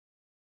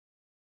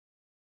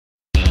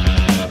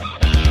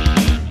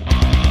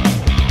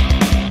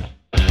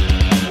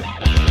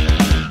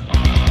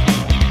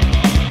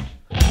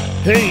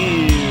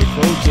Hey,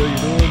 folks, how you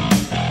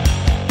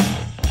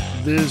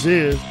doing? This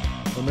is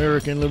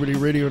American Liberty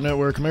Radio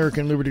Network,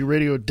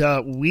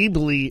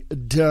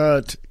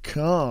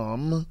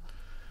 AmericanLibertyRadio.weebly.com.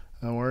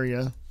 How are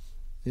you?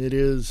 It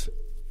is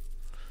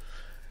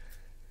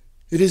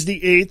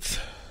the 8th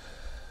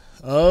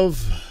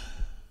of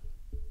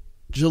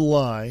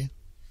July.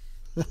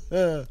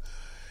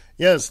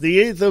 Yes, the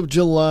 8th of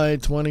July,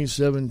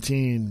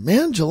 2017.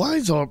 Man,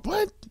 July's all...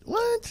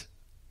 What?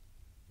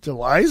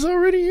 July's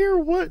already here?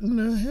 What in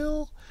the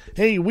hell?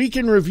 Hey, week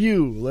in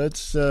review.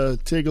 Let's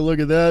take a look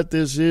at that.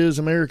 This is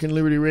American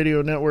Liberty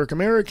Radio Network,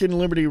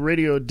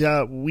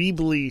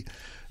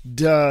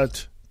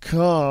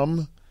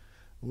 AmericanLibertyRadio.weebly.com.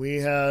 We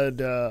had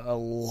a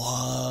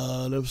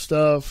lot of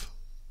stuff.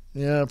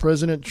 Yeah,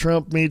 President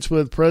Trump meets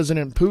with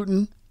President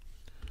Putin.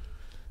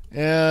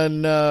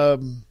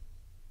 And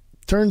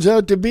turns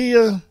out to be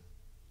a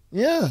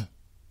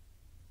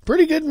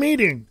pretty good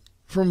meeting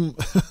from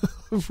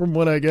from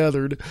what I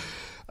gathered.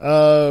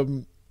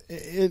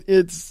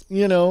 It's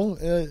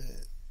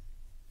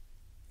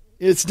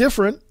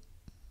different.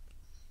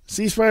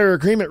 Ceasefire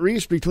agreement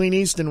reached between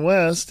East and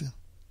West,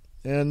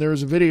 and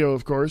there's a video,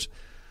 of course.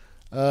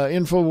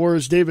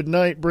 Infowars' David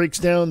Knight breaks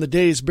down the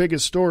day's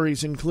biggest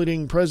stories,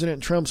 including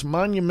President Trump's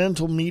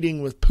monumental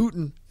meeting with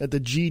Putin at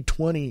the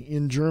G20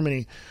 in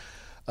Germany.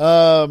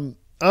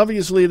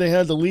 Obviously, they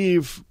had to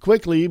leave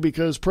quickly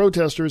because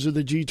protesters of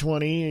the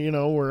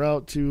G20, were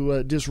out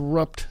to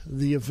disrupt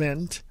the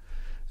event.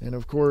 And,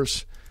 of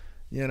course,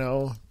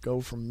 go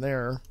from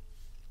there.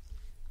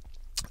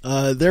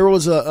 There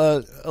was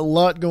a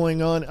lot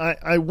going on.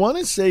 I want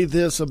to say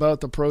this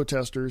about the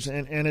protesters,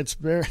 and it's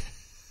very...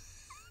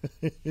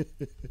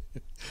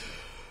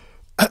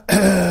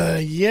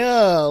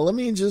 let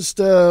me just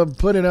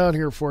put it out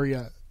here for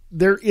you.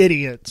 They're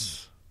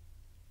idiots.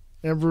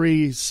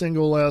 Every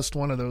single last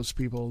one of those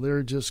people.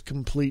 They're just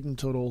complete and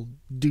total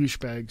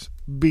douchebags.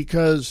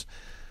 Because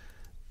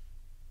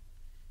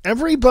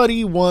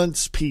everybody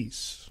wants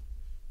peace.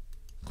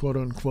 Quote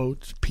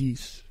unquote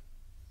peace,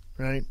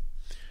 right?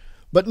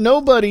 But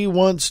nobody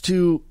wants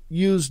to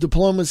use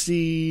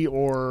diplomacy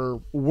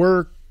or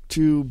work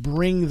to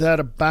bring that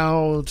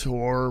about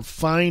or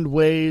find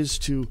ways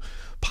to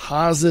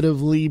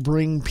positively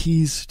bring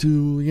peace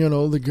to,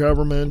 the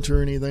government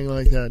or anything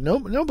like that.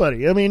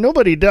 Nobody. I mean,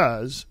 nobody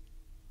does.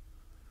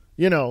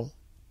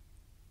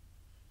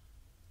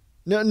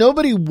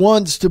 Nobody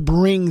wants to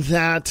bring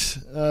that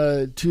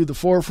to the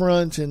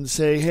forefront and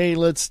say, hey,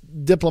 let's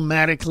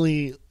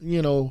diplomatically,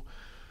 do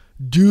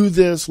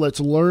this. Let's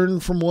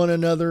learn from one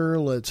another.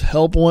 Let's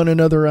help one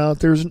another out.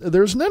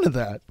 There's none of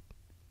that.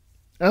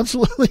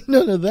 Absolutely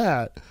none of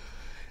that.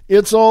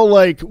 It's all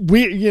like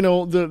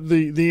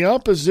the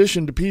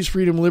opposition to peace,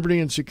 freedom, liberty,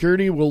 and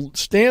security will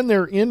stand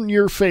there in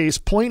your face,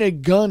 point a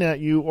gun at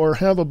you, or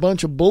have a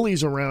bunch of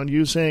bullies around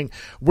you saying,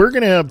 we're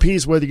going to have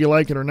peace whether you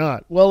like it or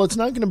not. Well, it's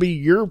not going to be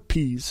your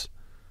peace.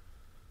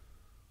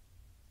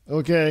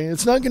 Okay?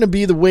 It's not going to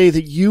be the way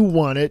that you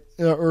want it,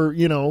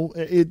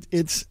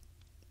 it's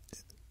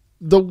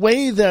the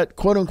way that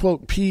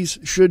quote-unquote peace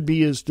should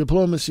be is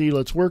diplomacy.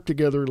 Let's work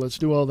together. Let's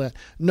do all that.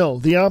 No,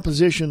 the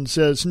opposition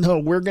says, no,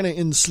 we're going to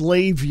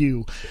enslave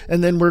you,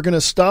 and then we're going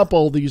to stop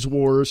all these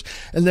wars,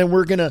 and then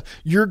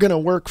you're going to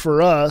work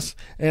for us,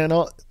 and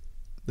all.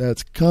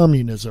 That's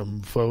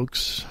communism,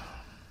 folks.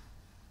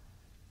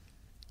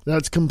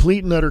 That's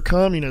complete and utter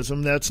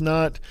communism. That's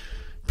not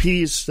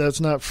peace. That's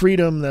not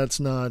freedom.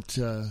 That's not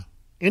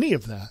any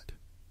of that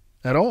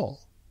at all.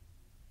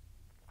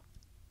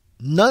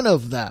 None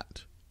of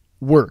that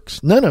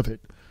works. None of it.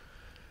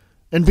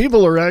 And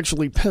people are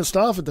actually pissed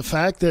off at the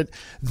fact that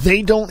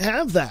they don't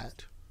have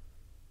that.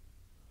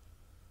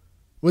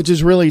 Which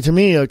is really, to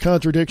me, a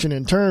contradiction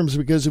in terms,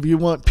 because if you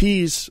want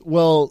peace,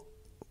 well,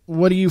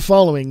 what are you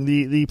following?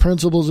 The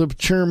principles of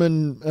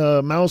Chairman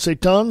Mao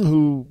Zedong,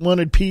 who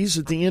wanted peace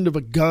at the end of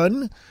a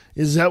gun?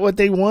 Is that what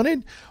they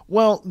wanted?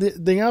 Well,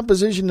 the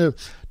opposition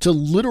to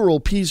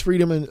literal peace,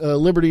 freedom, and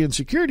liberty and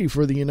security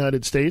for the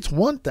United States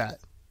want that.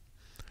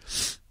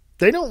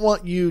 They don't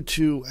want you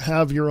to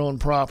have your own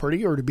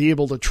property or to be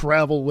able to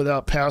travel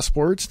without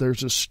passports.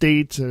 There's a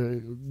state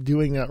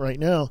doing that right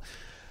now.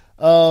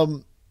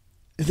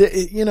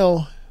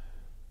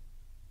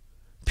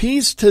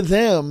 Peace to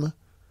them,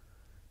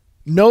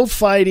 no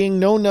fighting,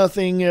 no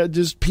nothing,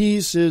 just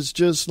peace is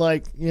just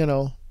like,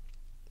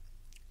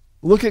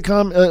 look at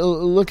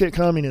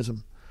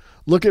communism,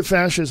 look at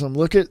fascism,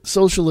 look at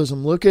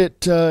socialism, look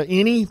at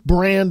any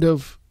brand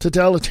of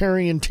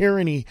totalitarian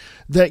tyranny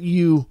that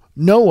you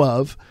know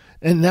of.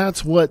 And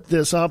that's what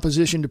this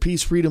opposition to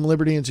peace, freedom,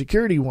 liberty, and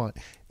security want.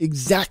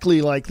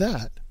 Exactly like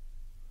that.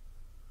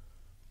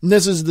 And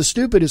this is the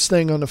stupidest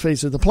thing on the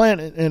face of the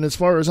planet. And as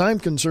far as I'm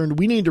concerned,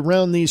 we need to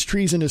round these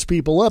treasonous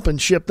people up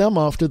and ship them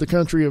off to the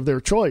country of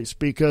their choice.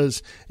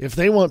 Because if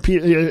they want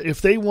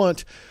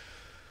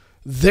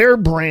their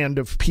brand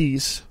of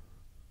peace,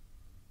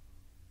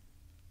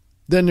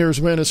 then there's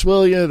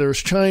Venezuela,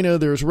 there's China,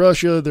 there's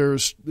Russia,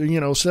 there's,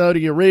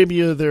 Saudi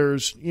Arabia,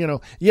 there's,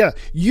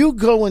 you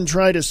go and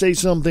try to say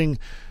something,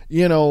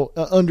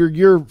 under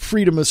your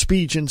freedom of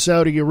speech in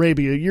Saudi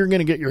Arabia, you're going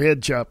to get your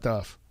head chopped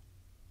off.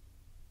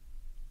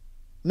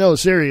 No,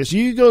 serious.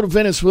 You go to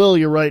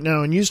Venezuela right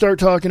now and you start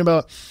talking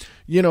about,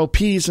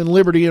 peace and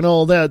liberty and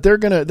all that. They're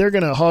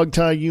gonna hog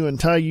tie you and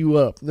tie you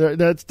up.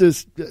 That's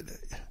this.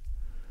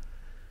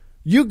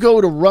 You go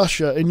to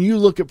Russia and you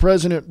look at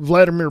President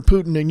Vladimir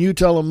Putin and you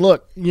tell him,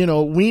 look,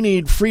 we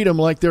need freedom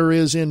like there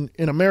is in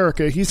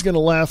America. He's going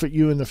to laugh at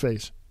you in the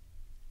face.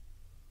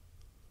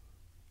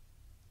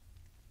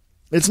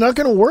 It's not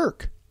going to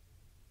work.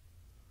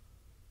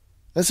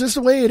 That's just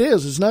the way it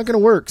is. It's not going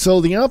to work.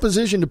 So the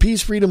opposition to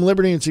peace, freedom,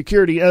 liberty, and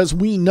security, as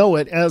we know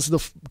it, as the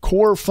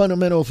core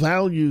fundamental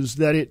values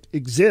that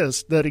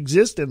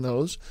exist in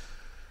those,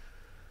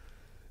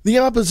 the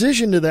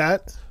opposition to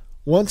that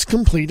wants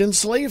complete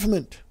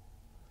enslavement.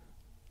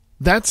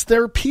 That's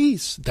their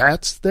peace.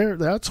 That's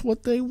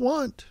what they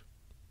want.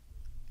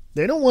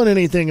 They don't want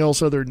anything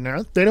else other than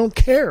that. They don't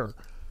care.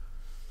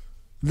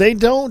 They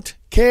don't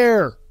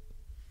care.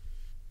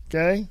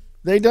 Okay?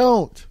 They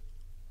don't.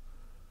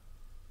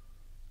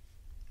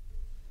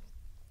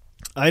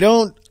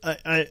 George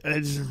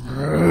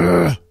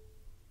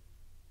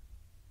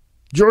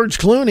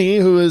Clooney,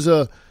 who is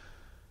I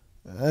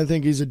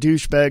think he's a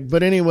douchebag,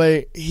 but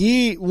anyway,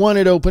 he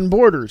wanted open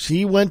borders.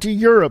 He went to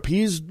Europe.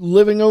 He's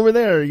living over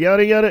there,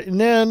 yada, yada.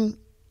 And then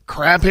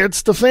crap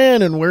hits the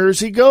fan, and where does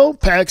he go?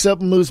 Packs up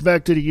and moves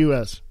back to the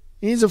U.S.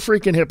 He's a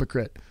freaking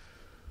hypocrite.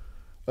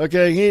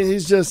 Okay,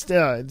 he's just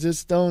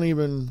don't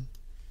even...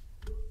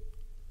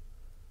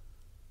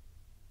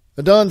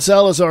 Adon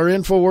Salazar,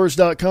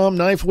 Infowars.com,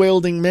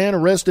 knife-wielding man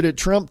arrested at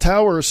Trump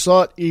Tower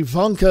sought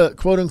Ivanka,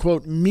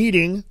 quote-unquote,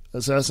 meeting,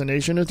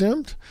 assassination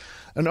attempt.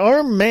 An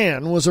armed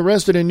man was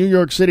arrested in New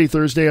York City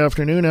Thursday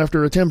afternoon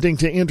after attempting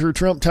to enter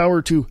Trump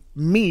Tower to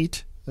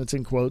meet, that's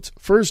in quotes,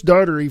 first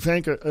daughter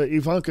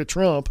Ivanka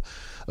Trump,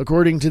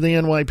 according to the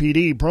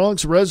NYPD.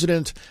 Bronx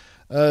resident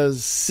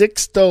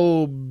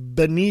Sixto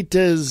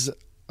Benitez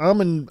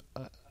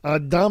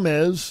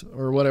Adames,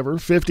 or whatever,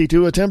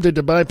 52, attempted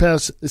to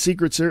bypass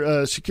secret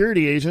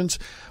security agents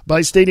by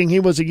stating he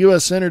was a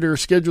U.S. senator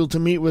scheduled to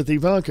meet with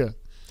Ivanka.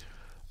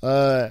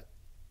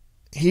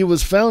 He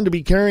was found to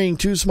be carrying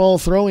 2 small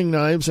throwing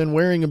knives and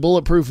wearing a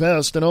bulletproof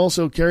vest, and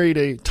also carried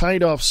a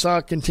tied-off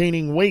sock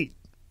containing a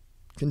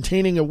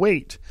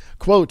weight.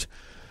 Quote,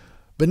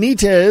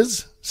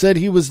 Benitez said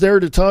he was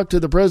there to talk to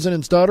the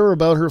president's daughter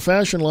about her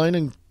fashion line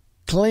and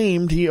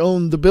claimed he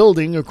owned the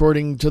building,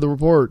 according to the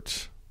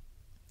report.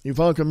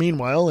 Ivanka,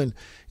 meanwhile,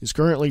 is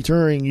currently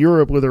touring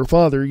Europe with her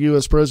father,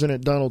 U.S.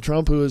 President Donald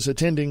Trump, who is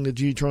attending the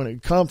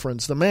G20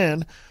 conference. The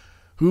man,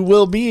 who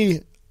will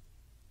be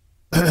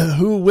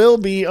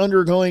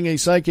undergoing a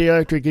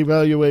psychiatric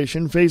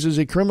evaluation, faces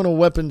a criminal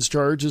weapons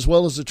charge as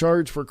well as a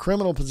charge for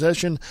criminal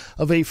possession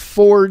of a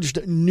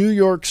forged New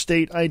York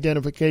State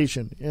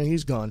identification. Yeah,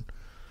 he's gone.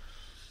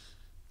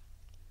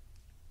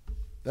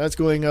 That's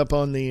going up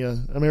on the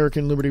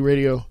American Liberty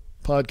Radio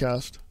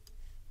podcast,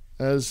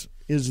 as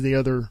is the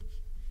other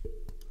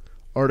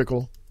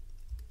article.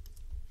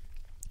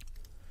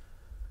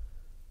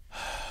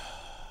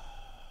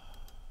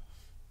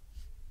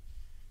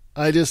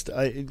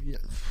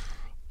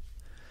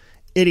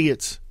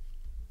 Idiots.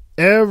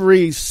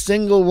 Every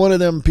single one of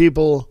them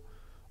people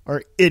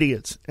are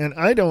idiots. And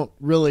I don't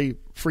really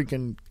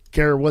freaking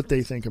care what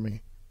they think of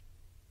me.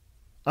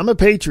 I'm a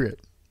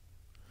patriot.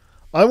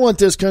 I want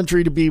this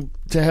country to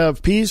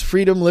have peace,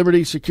 freedom,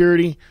 liberty,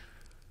 security,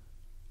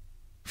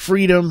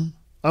 freedom.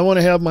 I want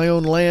to have my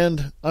own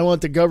land. I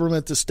want the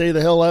government to stay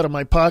the hell out of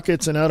my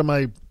pockets and out of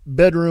my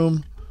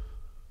bedroom,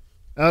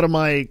 out of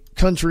my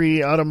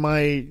country, out of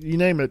my, you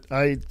name it.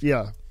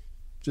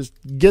 Just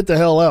get the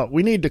hell out.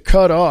 We need to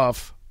cut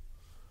off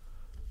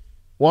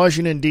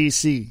Washington,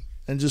 D.C.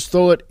 and just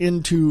throw it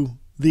into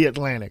the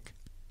Atlantic.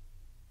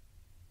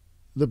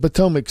 The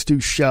Potomac's too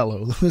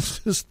shallow. Let's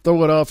just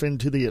throw it off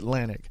into the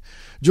Atlantic.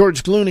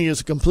 George Clooney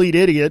is a complete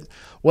idiot.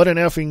 What an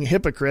effing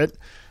hypocrite.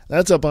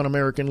 That's up on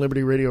American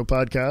Liberty Radio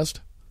podcast.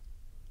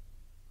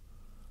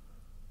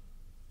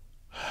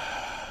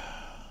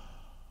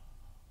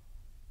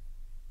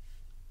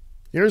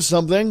 Here's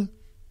something.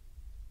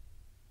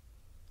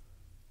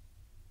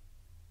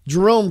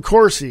 Jerome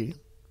Corsi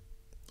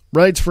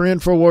writes for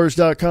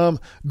Infowars.com,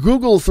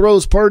 Google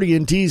throws party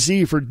in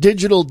D.C. for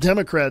digital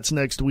Democrats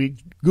next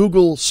week.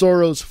 Google,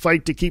 Soros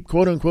fight to keep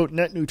quote-unquote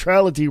net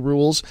neutrality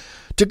rules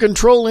to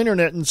control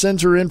internet and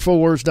censor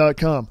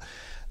Infowars.com.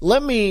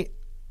 Let me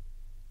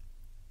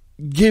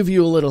give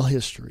you a little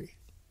history.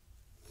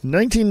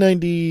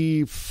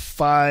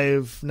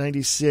 1995,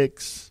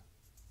 96,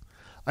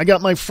 I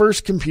got my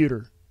first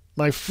computer,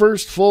 my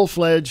first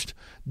full-fledged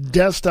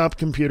desktop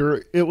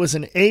computer. It was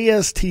an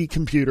AST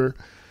computer.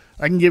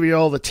 I can give you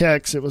all the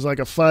text. It was like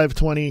a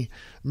 520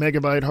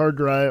 megabyte hard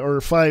drive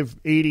or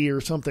 580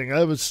 or something.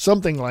 It was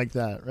something like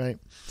that, right?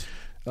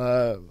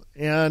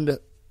 And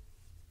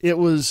it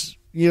was,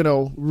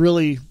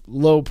 really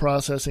low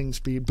processing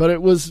speed. But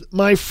it was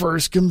my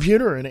first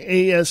computer, an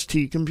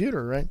AST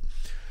computer, right?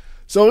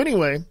 So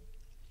anyway,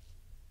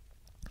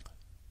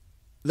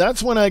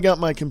 that's when I got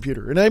my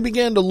computer. And I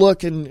began to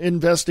look and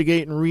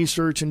investigate and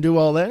research and do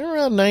all that. And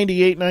around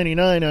 98,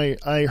 99,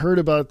 I heard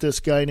about this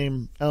guy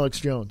named Alex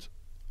Jones.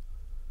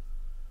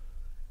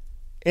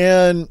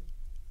 And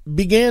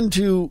began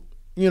to,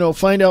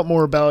 find out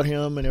more about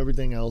him and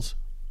everything else.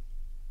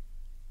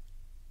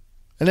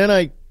 And then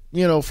I,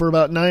 for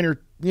about 9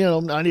 or,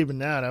 not even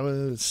that, I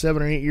was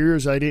 7 or 8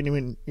 years, I didn't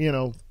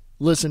even,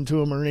 listen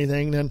to him or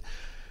anything. Then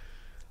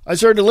I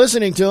started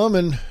listening to him,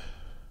 and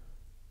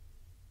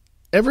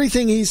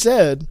everything he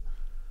said,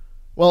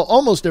 well,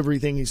 almost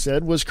everything he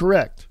said was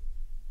correct.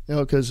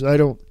 Because I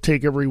don't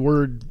take every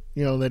word,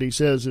 that he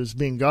says as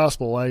being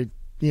gospel. I,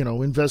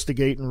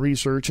 investigate and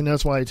research, and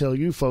that's why I tell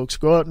you folks,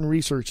 go out and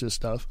research this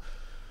stuff.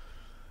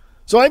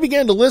 So I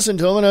began to listen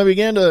to him, and I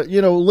began to,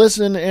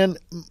 listen, and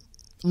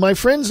my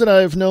friends that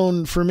I've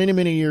known for many,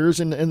 many years,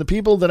 and the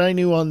people that I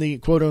knew on the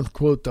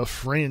quote-unquote the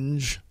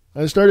fringe,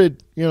 I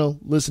started,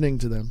 listening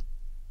to them.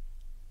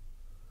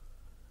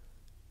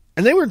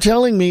 And they were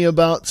telling me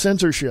about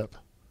censorship.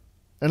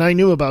 And I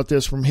knew about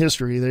this from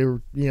history. They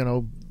were,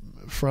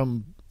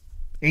 from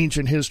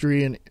ancient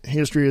history and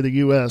history of the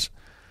U.S.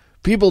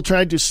 People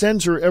tried to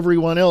censor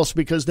everyone else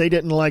because they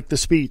didn't like the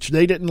speech.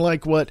 They didn't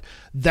like what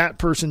that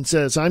person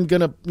says. I'm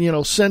going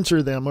to,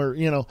 censor them or,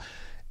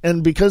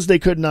 And because they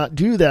could not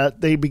do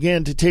that, they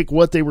began to take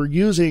what they were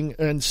using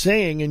and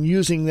saying and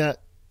using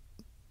that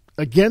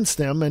against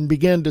them and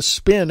began to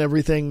spin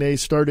everything they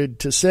started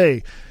to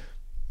say.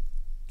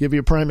 Give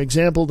you a prime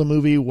example, the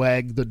movie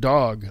Wag the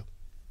Dog.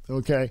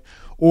 Okay.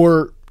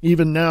 Or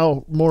even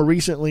now, more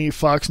recently,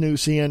 Fox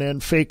News,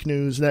 CNN, fake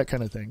news, that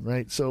kind of thing,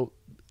 right? So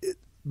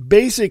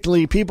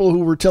basically, people who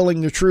were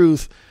telling the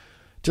truth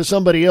to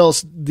somebody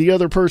else, the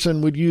other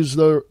person would use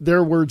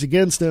their words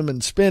against them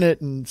and spin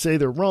it and say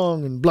they're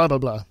wrong and blah, blah,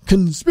 blah.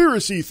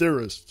 Conspiracy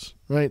theorists,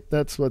 right?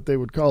 That's what they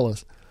would call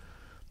us.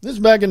 This is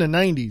back in the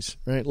 90s,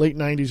 right? Late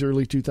 90s,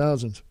 early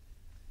 2000s.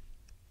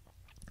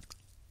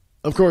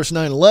 Of course,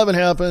 9/11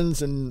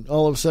 happens, and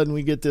all of a sudden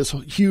we get this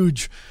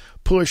huge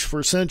push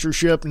for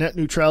censorship, net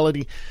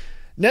neutrality.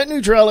 Net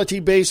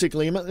neutrality,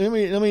 basically, let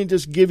me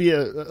just give you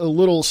a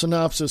little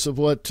synopsis of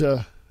what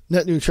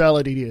net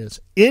neutrality is.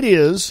 It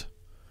is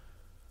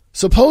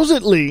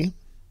supposedly,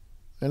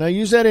 and I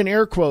use that in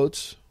air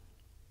quotes,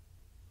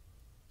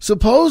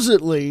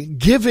 supposedly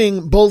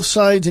giving both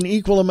sides an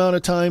equal amount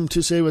of time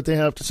to say what they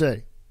have to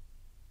say.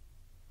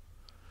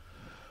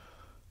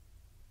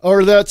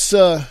 Or that's,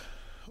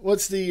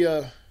 what's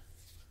the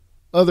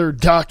other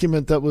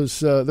document that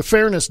was the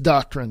Fairness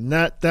Doctrine?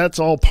 That's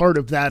all part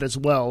of that as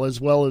well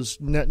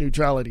as net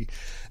neutrality.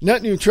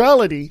 Net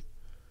neutrality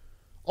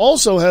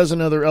also has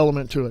another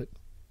element to it.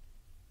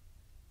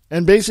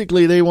 And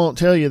basically, they won't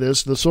tell you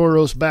this. The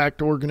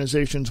Soros-backed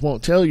organizations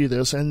won't tell you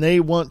this. And they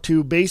want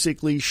to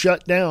basically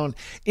shut down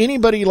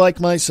anybody like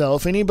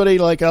myself, anybody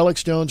like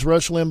Alex Jones,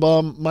 Rush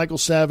Limbaugh, Michael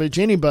Savage,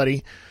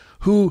 anybody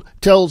who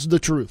tells the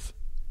truth.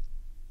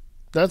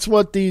 That's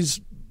what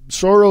these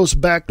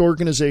Soros-backed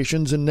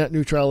organizations and net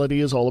neutrality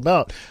is all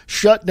about.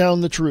 Shut down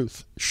the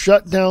truth.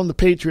 Shut down the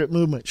Patriot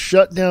movement.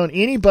 Shut down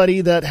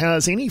anybody that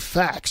has any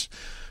facts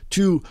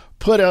to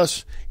put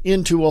us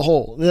into a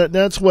hole.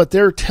 That's what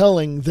they're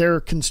telling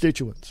their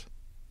constituents.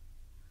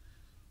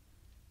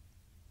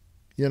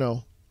 They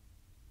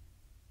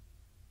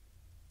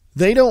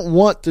don't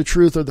want the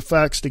truth or the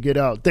facts to get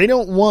out. They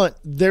don't want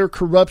their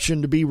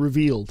corruption to be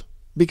revealed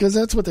because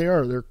that's what they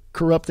are. They're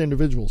corrupt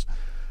individuals.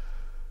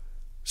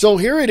 So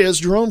here it is.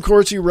 Jerome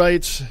Corsi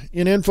writes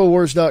in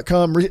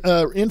Infowars.com,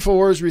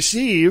 Infowars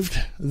received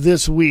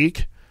this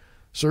week,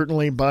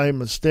 certainly by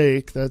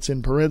mistake, that's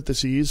in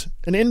parentheses,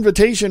 an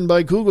invitation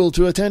by Google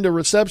to attend a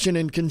reception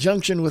in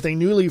conjunction with a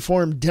newly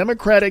formed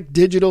Democratic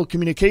Digital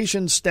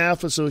Communications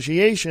Staff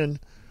Association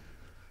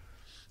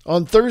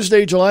on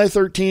Thursday, July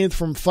 13th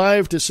from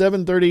 5 to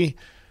 7:30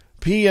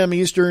 p.m.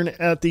 Eastern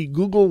at the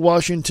Google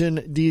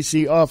Washington,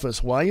 D.C.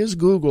 office. Why is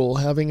Google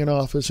having an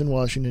office in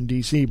Washington,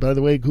 D.C.? By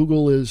the way,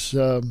 Google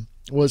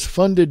was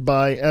funded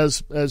by,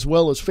 as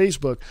well as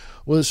Facebook,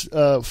 was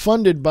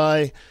funded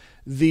by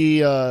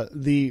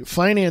the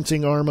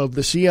financing arm of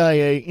the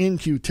CIA in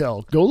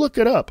QTEL. Go look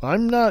it up.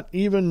 I'm not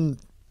even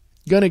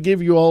going to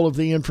give you all of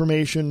the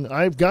information.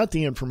 I've got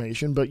the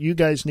information, but you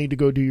guys need to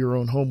go do your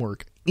own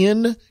homework.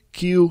 In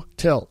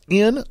QTEL.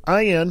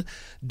 N-I-N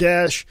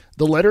dash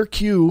the letter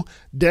Q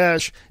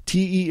dash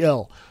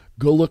T-E-L.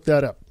 Go look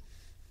that up.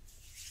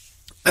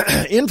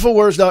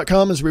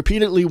 Infowars.com has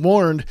repeatedly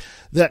warned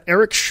that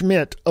Eric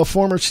Schmidt, a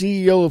former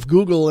CEO of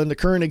Google and the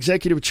current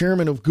executive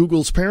chairman of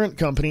Google's parent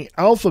company,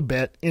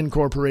 Alphabet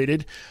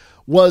Incorporated,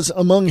 was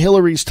among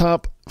Hillary's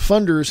top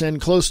funders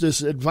and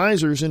closest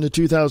advisors in the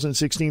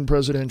 2016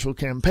 presidential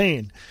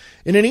campaign.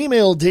 In an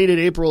email dated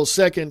April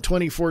 2nd,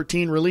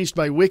 2014, released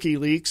by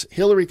WikiLeaks,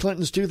 Hillary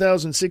Clinton's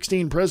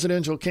 2016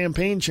 presidential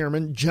campaign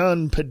chairman,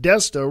 John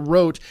Podesta,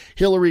 wrote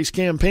Hillary's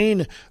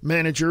campaign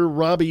manager,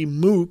 Robbie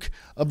Mook,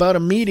 about a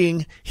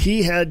meeting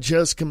he had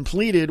just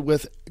completed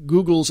with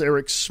Google's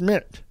Eric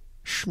Schmidt.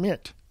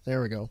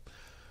 There we go.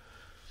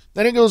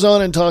 Then it goes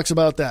on and talks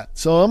about that.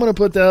 So I'm going to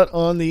put that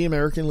on the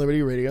American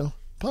Liberty Radio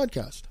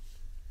podcast.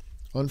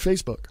 on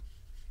Facebook.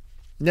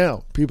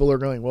 Now, people are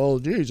going, well,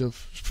 geez,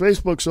 if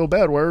Facebook's so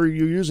bad, why are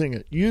you using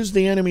it? Use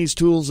the enemy's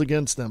tools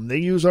against them. They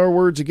use our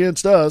words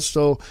against us,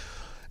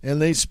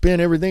 and they spin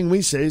everything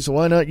we say, so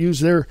why not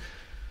use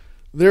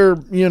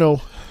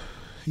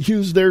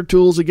use their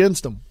tools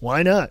against them?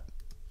 Why not?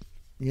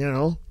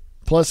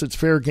 Plus it's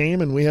fair game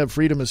and we have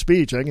freedom of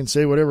speech. I can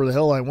say whatever the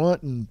hell I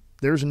want and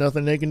there's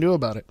nothing they can do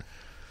about it.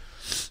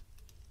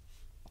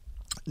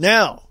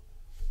 Now,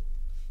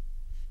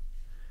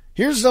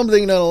 here's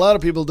something that a lot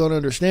of people don't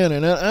understand,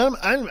 and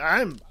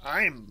I'm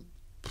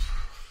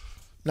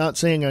not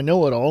saying I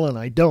know it all, and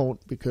I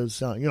don't,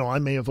 because I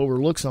may have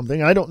overlooked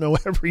something. I don't know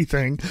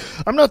everything.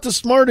 I'm not the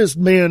smartest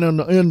man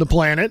in the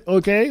planet,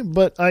 okay?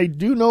 But I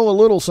do know a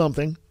little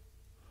something.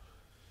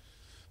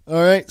 All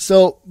right.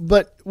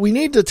 But we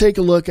need to take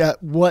a look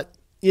at what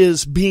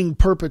is being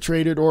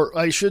perpetrated, or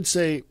I should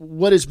say,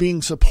 what is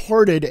being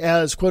supported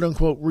as quote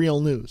unquote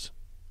real news.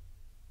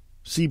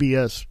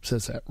 CBS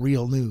says that,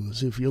 real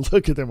news. If you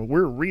look at them,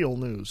 we're real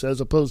news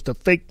as opposed to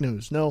fake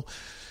news. No,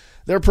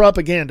 they're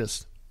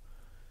propagandists.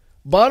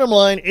 Bottom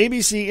line,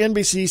 ABC,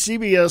 NBC,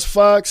 CBS,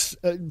 Fox,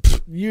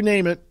 you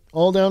name it,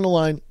 all down the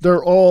line,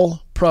 they're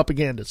all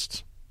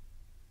propagandists.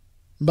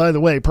 By the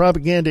way,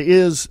 propaganda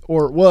is,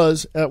 or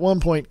was, at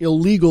one point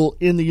illegal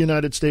in the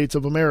United States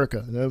of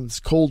America. That was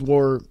Cold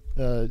War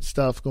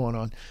stuff going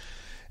on.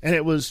 And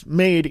it was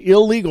made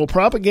illegal.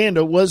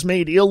 Propaganda was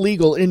made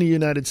illegal in the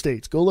United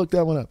States. Go look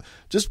that one up.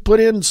 Just put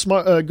in,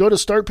 go to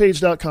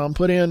startpage.com,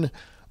 put in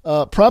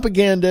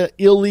propaganda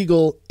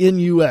illegal in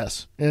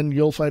U.S., and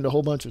you'll find a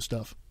whole bunch of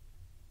stuff.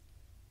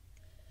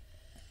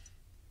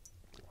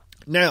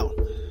 Now,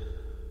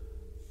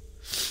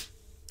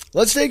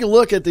 let's take a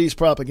look at these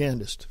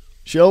propagandists,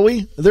 shall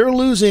we? They're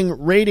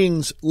losing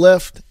ratings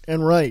left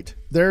and right.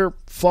 They're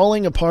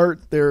falling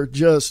apart. They're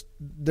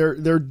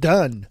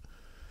done.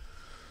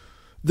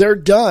 They're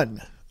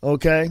done,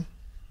 okay?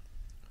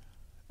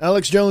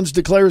 Alex Jones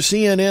declares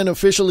CNN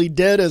officially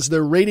dead as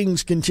their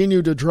ratings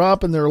continue to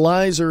drop and their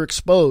lies are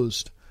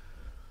exposed.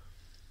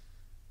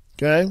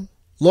 Okay?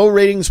 Low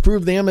ratings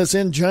prove the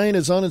MSN giant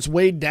is on its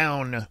way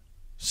down.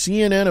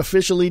 CNN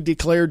officially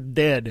declared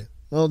dead.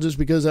 Well, just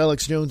because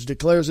Alex Jones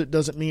declares it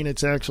doesn't mean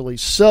it's actually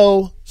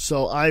so.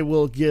 So I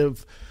will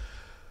give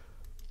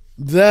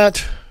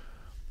that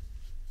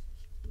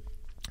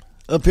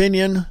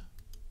opinion.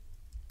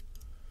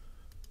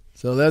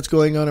 So that's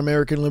going on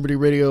American Liberty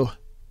Radio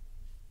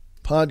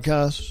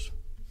podcasts.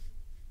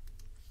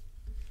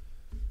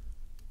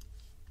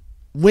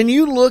 When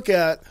you look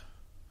at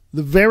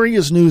the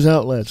various news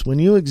outlets, when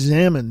you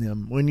examine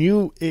them, when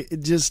you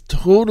just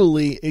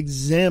totally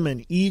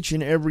examine each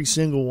and every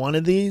single one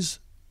of these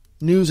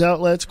news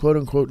outlets, quote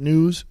unquote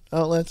news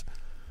outlets,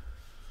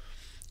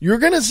 you're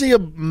going to see a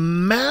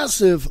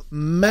massive,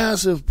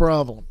 massive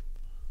problem.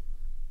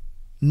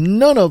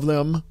 None of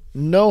them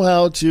know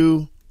how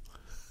to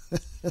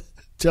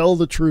tell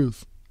the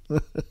truth.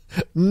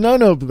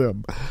 None of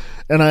them.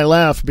 And I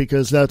laugh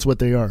because that's what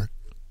they are.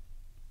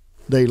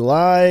 They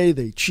lie,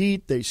 they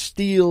cheat, they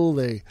steal,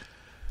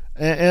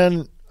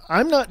 and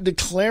I'm not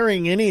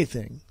declaring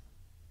anything.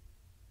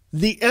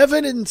 The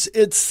evidence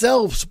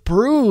itself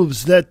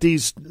proves that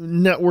these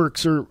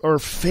networks are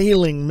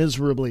failing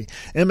miserably.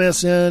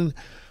 MSN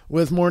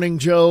with Morning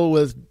Joe,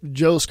 with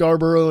Joe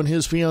Scarborough and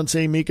his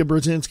fiancée Mika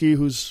Brzezinski,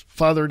 whose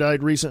father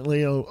died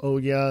recently. Oh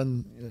yeah,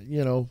 and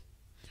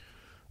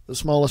the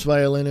smallest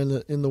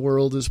violin in the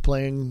world is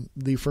playing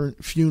the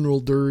funeral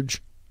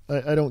dirge.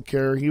 I don't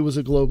care. He was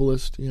a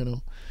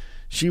globalist,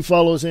 She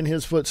follows in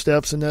his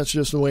footsteps, and that's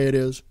just the way it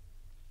is.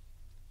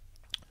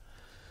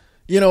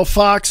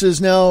 Fox is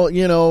now,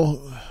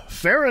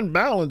 fair and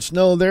balanced.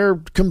 No, they're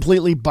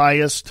completely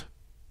biased.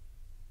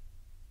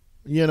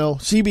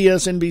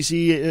 CBS,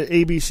 NBC,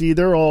 ABC,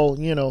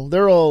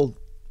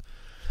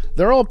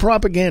 they're all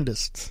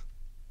propagandists.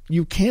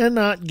 You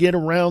cannot get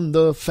around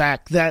the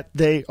fact that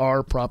they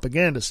are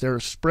propagandists. They're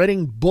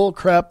spreading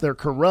bullcrap. They're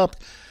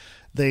corrupt.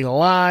 They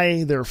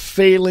lie. They're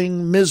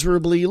failing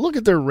miserably. Look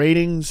at their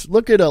ratings.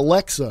 Look at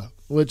Alexa,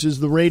 which is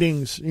the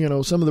ratings,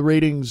 some of the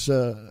ratings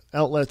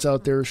outlets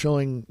out there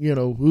showing,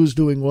 who's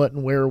doing what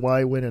and where,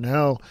 why, when, and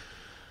how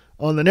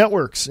on the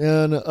networks.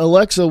 And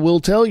Alexa will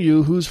tell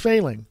you who's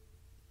failing.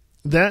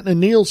 That and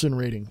Nielsen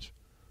ratings.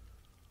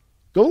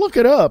 Go look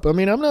it up. I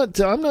mean, I'm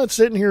not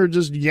sitting here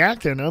just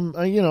yakking.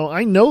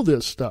 I know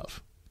this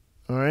stuff.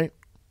 All right.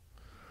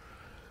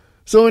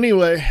 So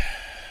anyway,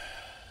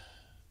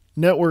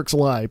 networks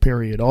lie,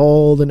 period.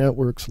 All the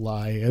networks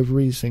lie.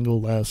 Every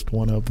single last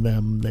one of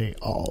them, they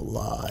all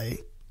lie.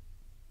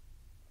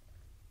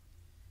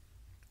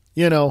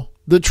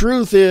 The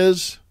truth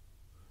is,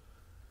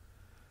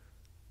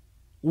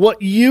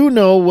 what you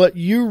know, what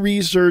you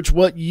research,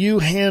 what you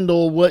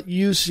handle, what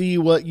you see,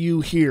 what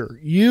you hear,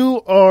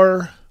 you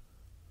are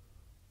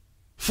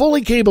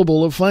fully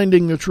capable of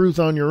finding the truth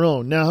on your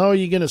own. Now, how are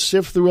you going to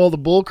sift through all the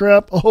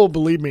bullcrap? Oh,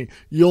 believe me,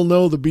 you'll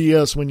know the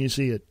BS when you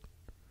see it.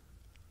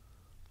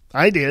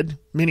 I did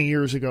many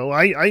years ago.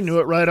 I knew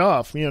it right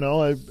off,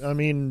 I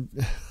mean,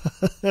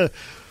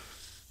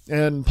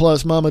 and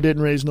plus Mama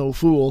didn't raise no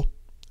fool.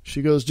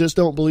 She goes, just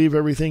don't believe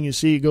everything you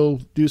see. Go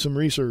do some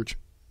research.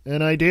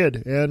 And I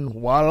did. And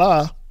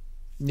voila,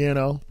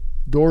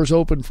 doors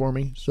open for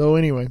me. So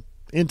anyway,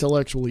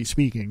 intellectually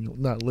speaking,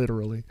 not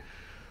literally.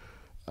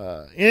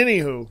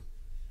 Anywho,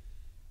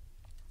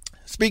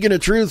 speaking of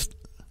truth,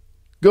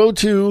 go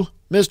to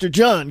Mr.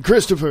 John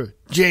Christopher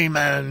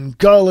J-Man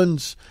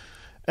Collins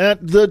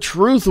at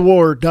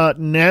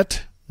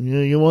thetruthwar.net.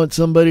 You want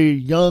somebody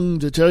young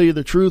to tell you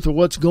the truth of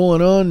what's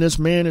going on? This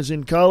man is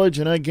in college,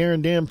 and I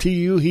guarantee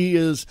you he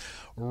is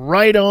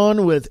right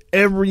on with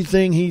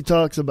everything he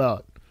talks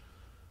about.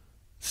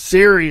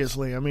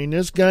 Seriously, I mean,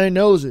 this guy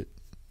knows it.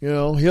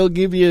 He'll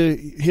give you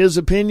his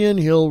opinion.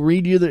 He'll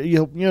read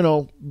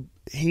you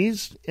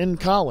he's in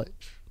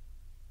college.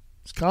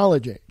 It's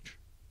college age.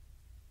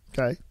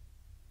 Okay.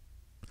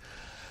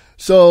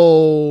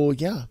 So,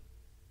 yeah.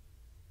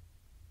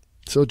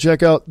 So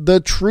check out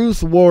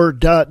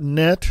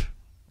thetruthwar.net.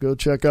 Go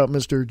check out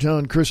Mr.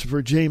 John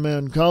Christopher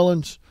J-Man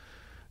Collins.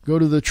 Go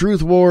to The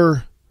Truth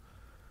War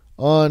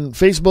on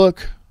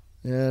Facebook.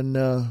 And,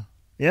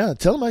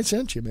 tell him I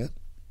sent you, man.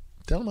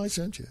 Tell him I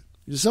sent you.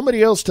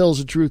 Somebody else tells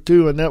the truth,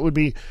 too, and that would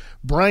be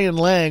Brian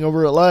Lang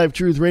over at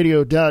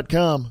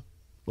LiveTruthRadio.com.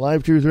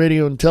 Live Truth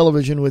Radio and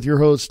Television with your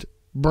host,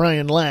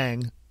 Brian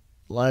Lang.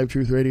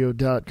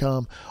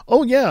 LiveTruthRadio.com.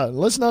 Oh, yeah,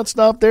 let's not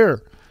stop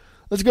there.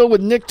 Let's go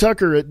with Nick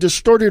Tucker at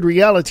Distorted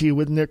Reality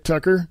with Nick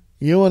Tucker.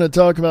 You want to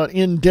talk about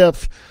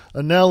in-depth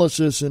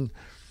analysis and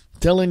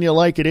telling you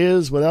like it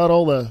is without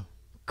all the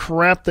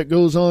crap that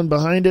goes on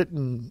behind it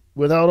and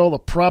without all the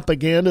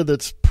propaganda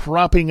that's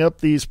propping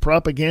up these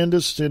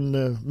propagandists in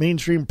the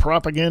mainstream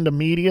propaganda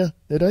media.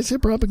 Did I say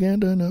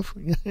propaganda enough?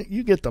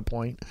 You get the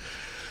point.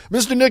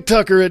 Mr. Nick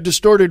Tucker at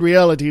Distorted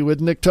Reality with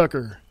Nick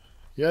Tucker.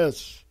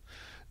 Yes.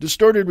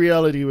 Distorted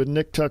Reality with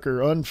Nick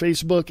Tucker on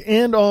Facebook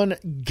and on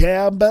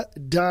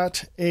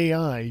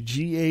gab.ai,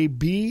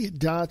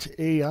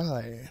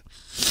 Gab.ai.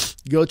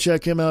 Go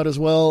check him out as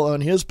well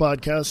on his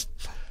podcast,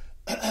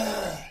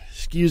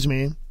 excuse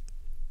me,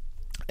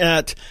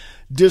 at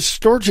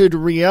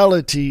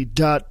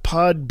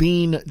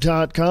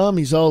distortedreality.podbean.com.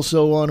 He's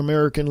also on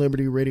American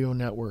Liberty Radio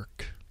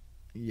Network.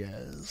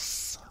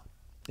 Yes.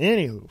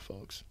 Anywho,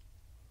 folks.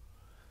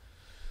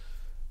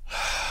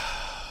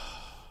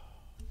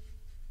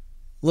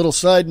 Little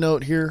side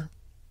note here,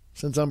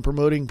 since I'm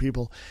promoting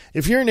people.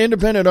 If you're an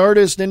independent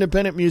artist,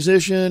 independent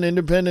musician,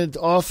 independent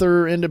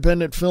author,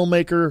 independent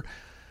filmmaker,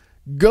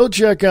 go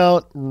check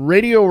out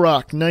Radio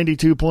Rock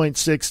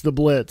 92.6 The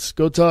Blitz.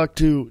 Go talk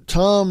to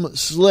Tom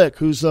Slick,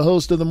 who's the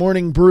host of The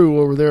Morning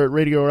Brew over there at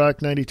Radio Rock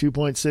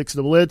 92.6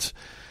 The Blitz.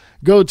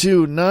 Go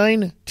to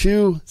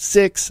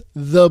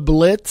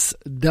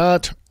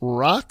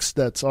 926theblitz.rocks.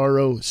 That's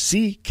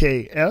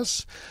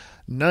ROCKS.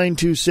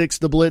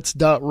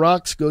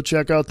 926theblitz.rocks. Go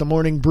check out The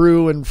Morning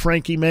Brew and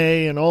Frankie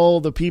May and all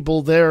the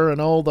people there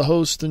and all the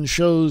hosts and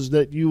shows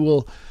that you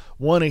will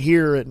want to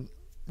hear at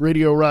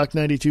Radio Rock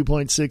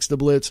 92.6 The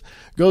Blitz.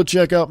 Go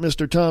check out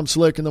Mr. Tom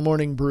Slick and The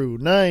Morning Brew.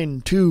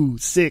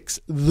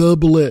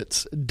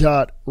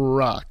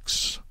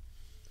 926theblitz.rocks.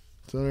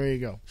 So there you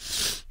go.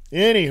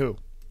 Anywho,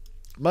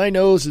 my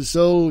nose is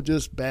so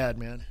just bad,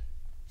 man.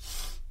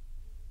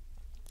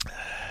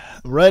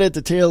 Right at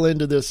the tail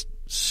end of this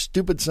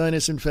stupid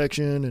sinus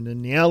infection, and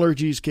then the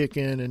allergies kick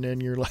in, and then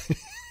you're like,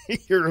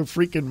 you're a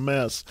freaking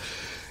mess.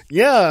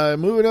 Yeah,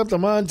 moving up to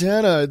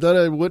Montana, I thought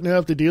I wouldn't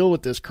have to deal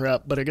with this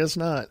crap, but I guess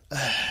not.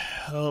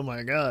 Oh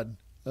my God.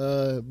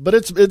 But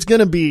it's going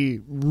to be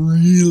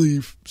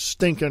really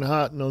stinking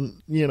hot,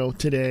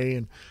 today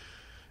and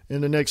in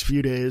the next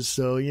few days.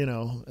 So,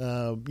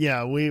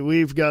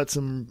 we've got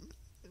some,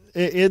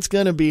 it's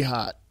going to be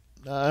hot.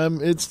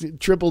 It's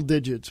triple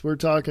digits. We're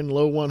talking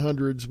low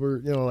 100s. We're,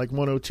 like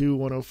 102,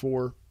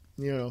 104,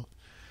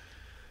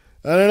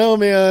 I don't know,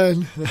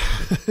 man.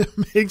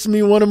 It makes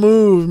me want to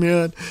move,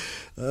 man.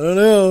 I don't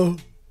know.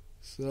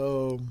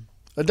 So,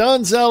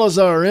 Adon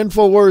Salazar,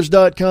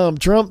 Infowars.com.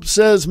 Trump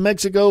says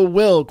Mexico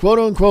will, quote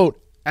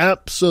unquote,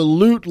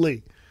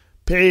 absolutely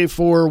pay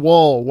for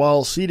wall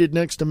while seated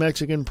next to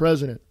Mexican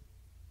president.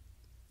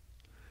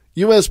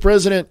 U.S.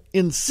 president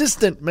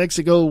insistent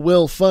Mexico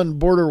will fund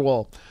border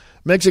wall.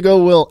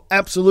 Mexico will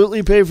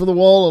absolutely pay for the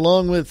wall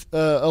along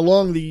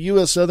the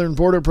U.S. southern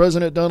border,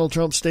 President Donald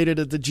Trump stated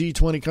at the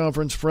G20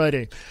 conference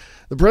Friday.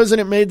 The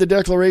president made the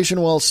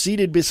declaration while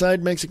seated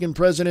beside Mexican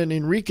President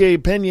Enrique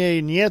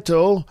Peña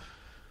Nieto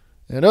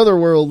and other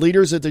world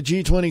leaders at the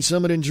G20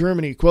 summit in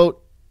Germany.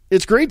 Quote,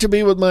 "It's great to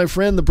be with my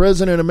friend, the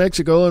president of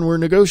Mexico, and we're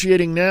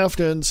negotiating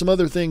NAFTA and some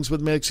other things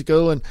with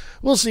Mexico, and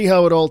we'll see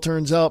how it all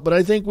turns out. But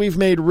I think we've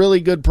made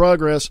really good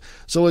progress,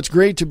 so it's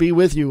great to be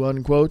with you,"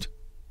 unquote.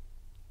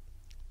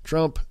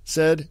 Trump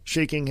said,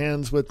 shaking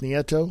hands with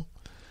Nieto.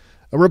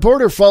 A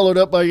reporter followed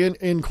up by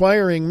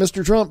inquiring,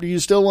 "Mr. Trump, do you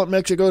still want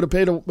Mexico to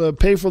pay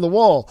for the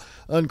wall?"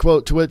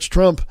 unquote, to which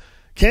Trump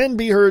can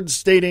be heard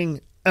stating,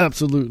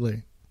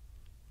 "Absolutely."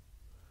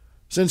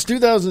 Since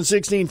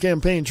 2016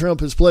 campaign,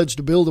 Trump has pledged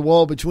to build a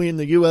wall between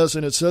the U.S.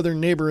 and its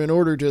southern neighbor in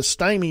order to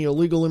stymie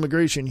illegal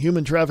immigration,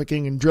 human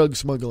trafficking, and drug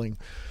smuggling.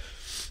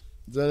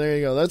 So there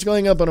you go. That's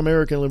going up on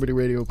American Liberty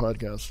Radio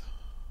podcast.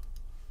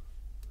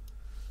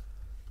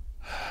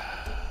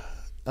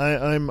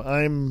 I'm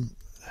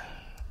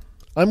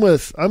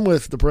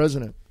with the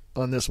president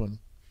on this one.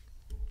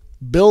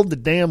 Build the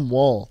damn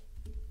wall.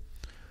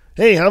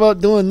 Hey, how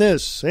about doing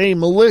this? Hey,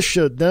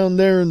 militia down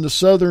there in the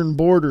southern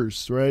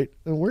borders, right?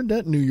 Where'd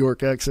that New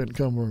York accent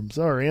come from?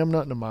 Sorry, I'm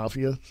not in the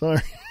mafia. Sorry.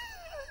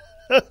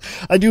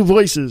 I do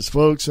voices,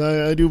 folks.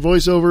 I do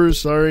voiceovers.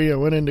 Sorry, I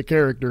went into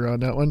character on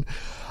that one.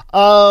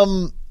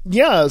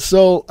 Yeah,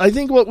 so I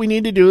think what we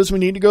need to do is we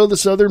need to go to the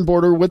southern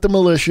border with the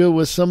militia,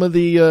 with some of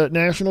the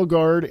National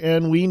Guard,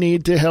 and we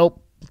need to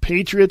help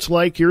patriots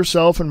like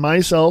yourself and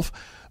myself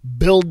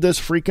build this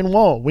freaking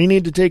wall. We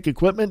need to take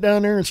equipment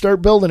down there and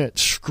start building it.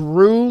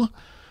 Screw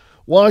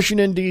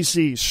Washington,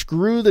 D.C.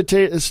 Screw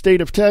the state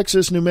of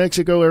Texas, New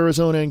Mexico,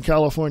 Arizona, and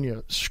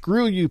California.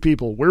 Screw you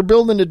people. We're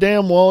building the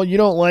damn wall. You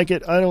don't like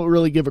it. I don't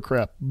really give a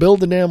crap.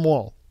 Build the damn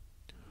wall.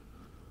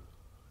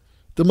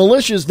 The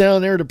militia's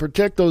down there to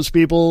protect those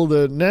people.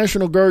 The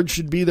National Guard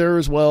should be there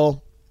as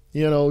well.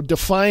 You know,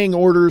 defying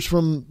orders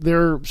from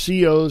their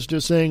COs,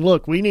 just saying,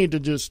 look, we need to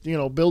just,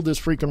 build this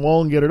freaking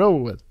wall and get it over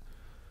with.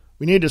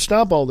 We need to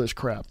stop all this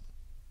crap.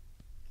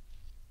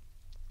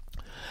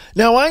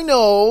 Now, I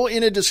know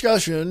in a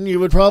discussion you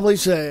would probably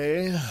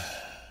say,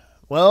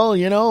 well,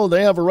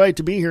 they have a right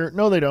to be here.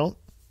 No, they don't.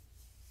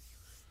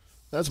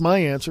 That's my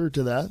answer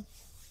to that.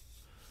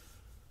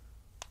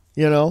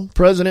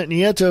 President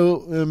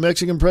Nieto,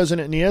 Mexican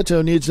President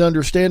Nieto needs to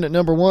understand that,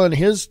 number one,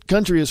 his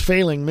country is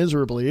failing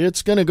miserably.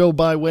 It's going to go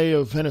by way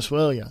of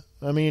Venezuela.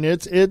 I mean,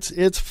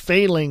 it's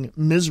failing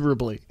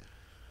miserably.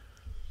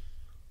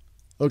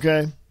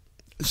 Okay?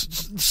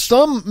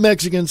 Some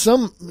Mexicans,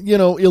 some,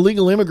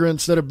 illegal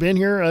immigrants that have been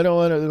here, I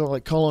don't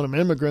like calling them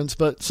immigrants,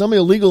 but some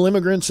illegal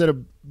immigrants that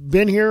have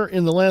been here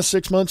in the last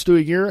 6 months to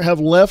a year have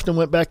left and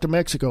went back to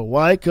Mexico.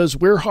 Why? Because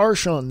we're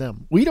harsh on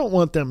them. We don't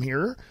want them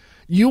here.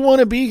 You want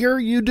to be here,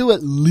 you do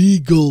it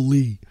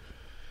legally.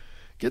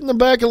 Get in the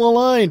back of the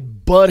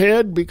line,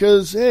 butthead,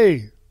 because,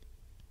 hey,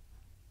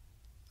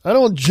 I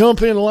don't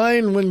jump in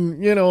line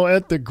when,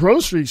 at the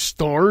grocery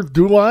store,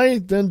 do I?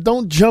 Then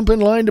don't jump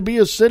in line to be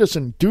a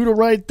citizen. Do the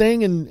right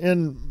thing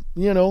and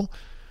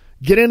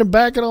get in the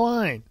back of the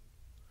line.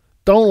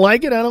 Don't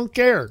like it? I don't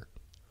care.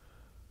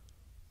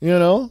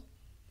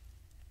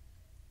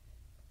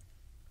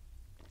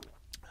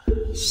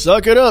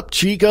 Suck it up,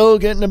 Chico.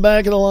 Get in the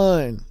back of the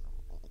line.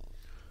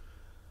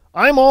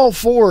 I'm all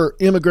for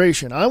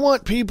immigration. I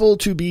want people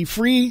to be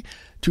free,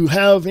 to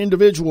have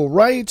individual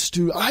rights.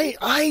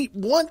 I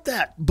want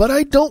that, but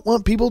I don't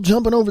want people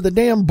jumping over the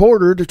damn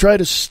border to try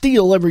to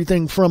steal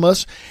everything from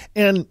us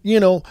and,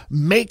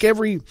 make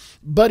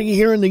everybody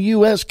here in the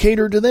U.S.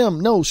 cater to them.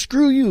 No,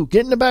 screw you.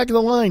 Get in the back of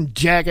the line,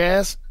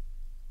 jackass.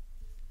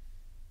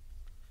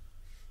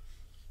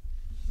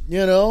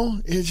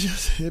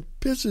 It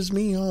pisses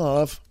me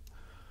off.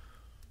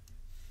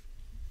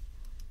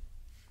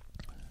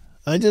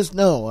 I just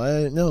know.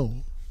 I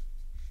know.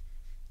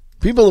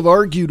 People have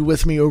argued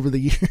with me over the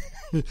years.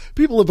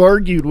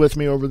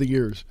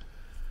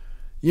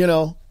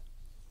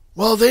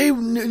 Well, they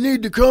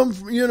need to come,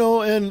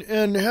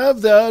 and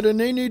have that, and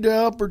they need the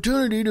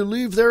opportunity to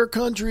leave their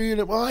country.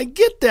 And, well, I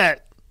get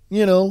that.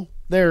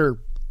 They're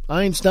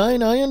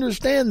Einstein. I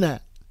understand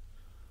that.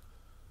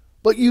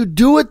 But you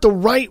do it the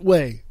right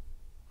way.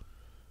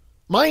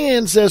 My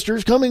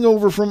ancestors coming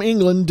over from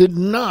England did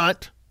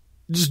not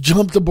just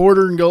jump the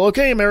border and go,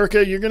 okay,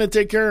 America, you're going to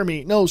take care of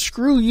me. No,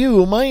 screw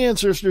you. My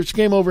ancestors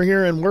came over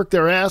here and worked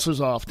their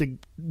asses off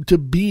to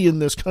be in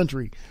this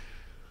country.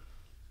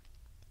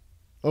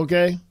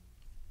 Okay?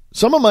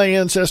 Some of my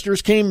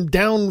ancestors came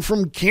down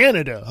from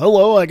Canada.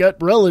 Hello, I got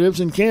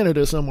relatives in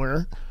Canada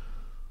somewhere.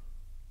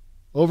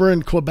 Over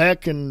in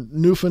Quebec and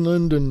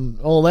Newfoundland and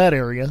all that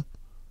area.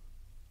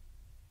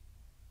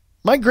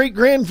 My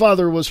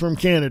great-grandfather was from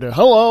Canada.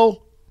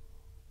 Hello.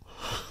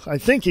 I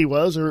think he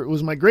was, or it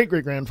was my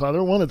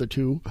great-great-grandfather, one of the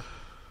two.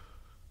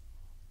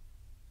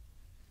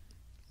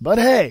 But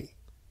hey,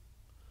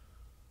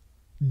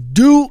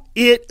 do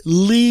it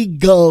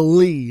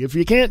legally. If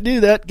you can't do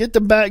that,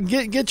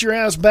 get your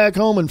ass back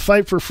home and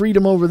fight for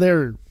freedom over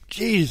there.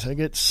 Jeez, I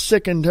get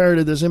sick and tired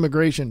of this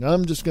immigration.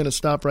 I'm just going to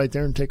stop right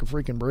there and take a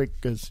freaking break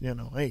because,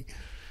 hey.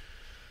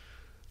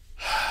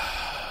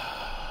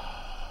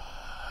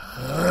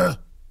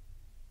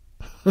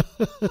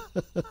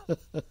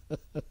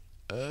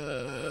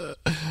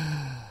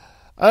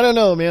 I don't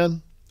know,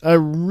 man. I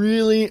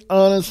really,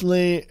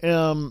 honestly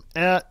am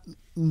at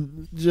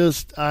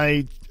just,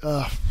 I'll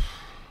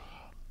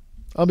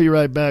be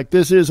right back.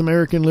 This is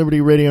American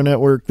Liberty Radio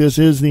Network. This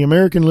is the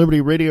American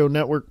Liberty Radio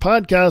Network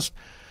podcast.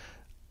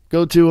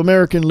 Go to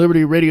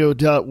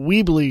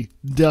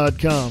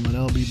AmericanLibertyRadio.weebly.com and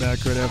I'll be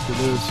back right after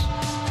this.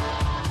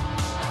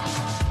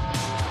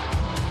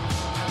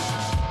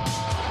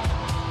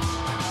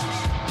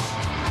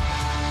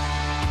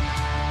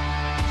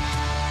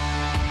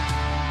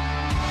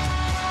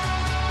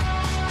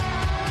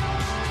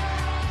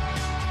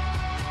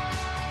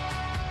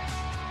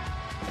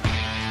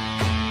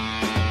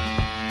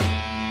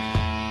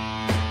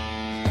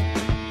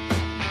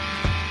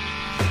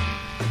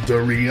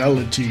 The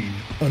reality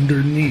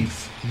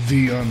underneath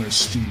the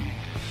honesty.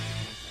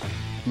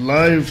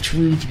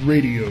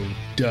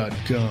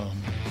 LiveTruthRadio.com.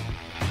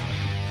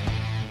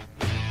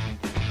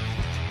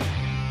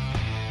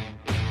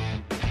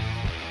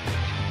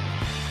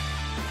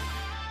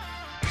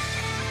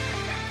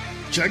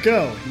 Check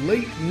out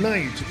Late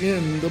Night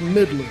in the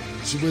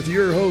Midlands with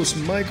your host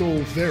Michael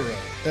Vera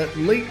at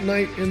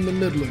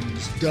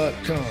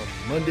LateNightInTheMidlands.com,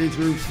 Monday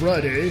through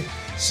Friday,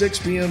 6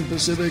 p.m.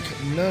 Pacific,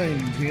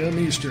 9 p.m.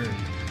 Eastern.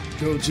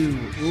 Go to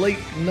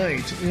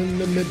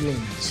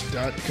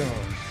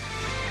LateNightInTheMidlands.com.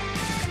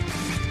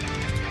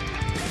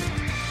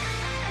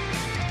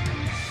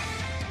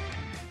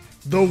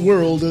 The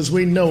world as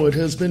we know it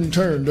has been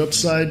turned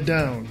upside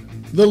down.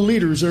 The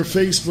leaders are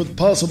faced with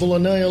possible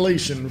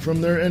annihilation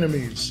from their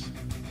enemies.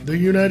 The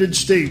United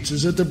States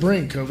is at the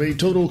brink of a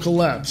total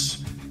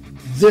collapse.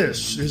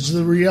 This is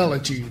the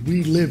reality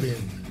we live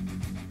in.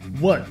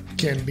 What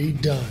can be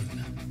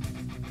done?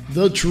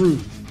 The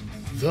truth,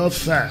 the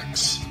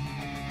facts.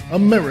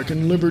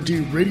 American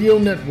Liberty Radio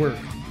Network.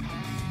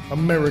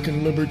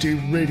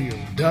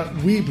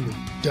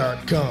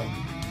 AmericanLibertyRadio.weebly.com.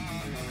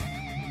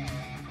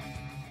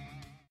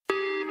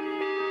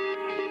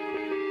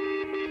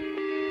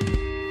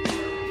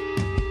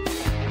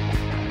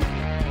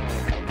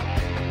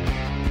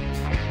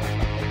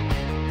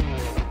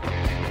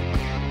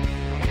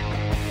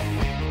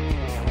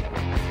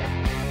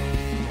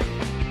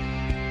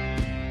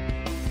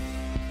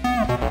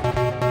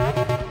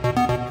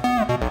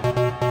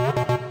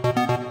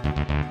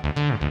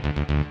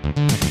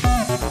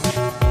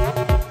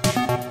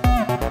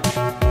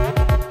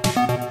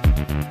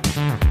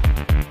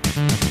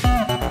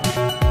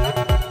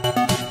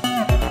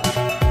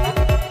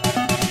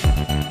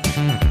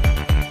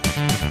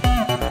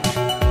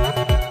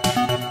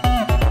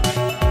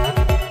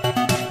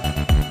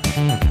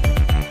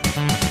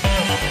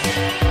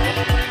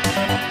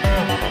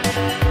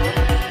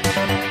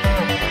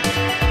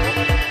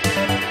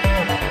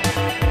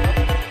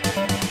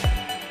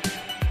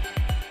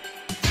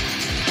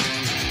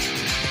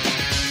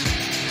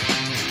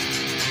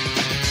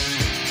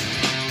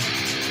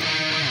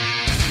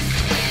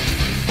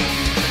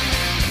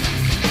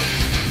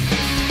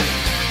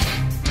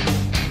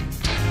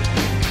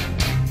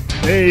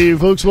 Hey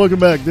folks, welcome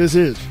back. This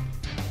is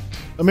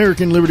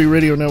American Liberty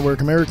Radio Network,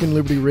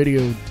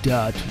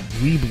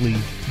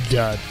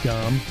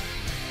 AmericanLibertyRadio.weebly.com.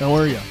 How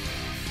are you?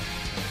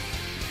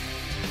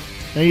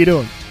 How you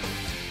doing?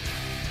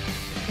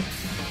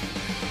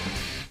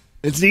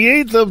 It's the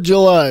 8th of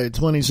July,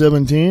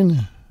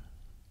 2017.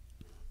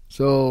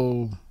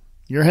 So,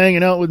 you're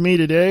hanging out with me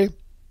today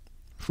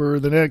for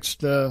the next,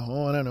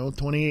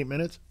 28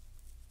 minutes.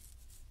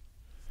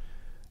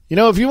 You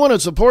know, if you want to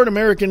support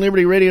American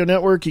Liberty Radio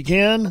Network, you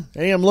can.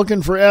 Hey, I'm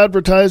looking for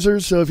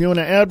advertisers, so if you want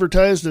to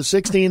advertise to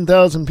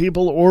 16,000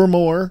 people or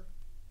more,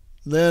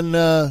 then,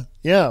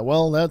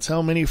 that's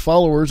how many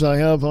followers I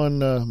have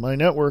on my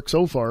network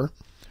so far.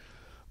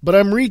 But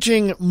I'm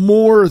reaching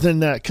more than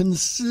that,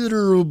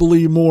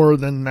 considerably more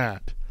than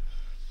that.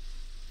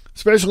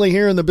 Especially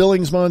here in the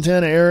Billings,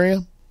 Montana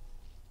area,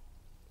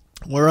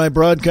 where I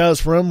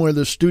broadcast from, where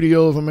the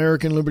studio of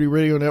American Liberty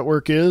Radio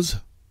Network is.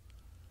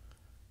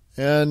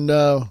 And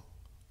so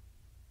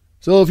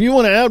if you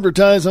want to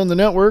advertise on the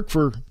network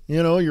for,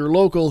 your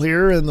local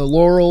here in the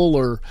Laurel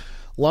or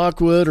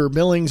Lockwood or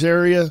Billings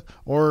area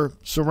or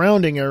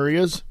surrounding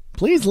areas,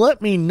 please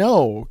let me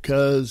know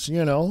because,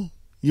 you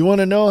want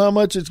to know how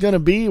much it's going to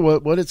be,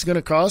 what it's going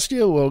to cost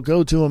you? Well,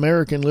 go to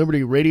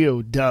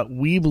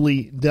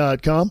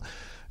AmericanLibertyRadio.weebly.com.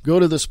 Go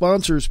to the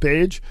sponsors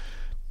page.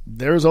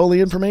 There's all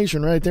the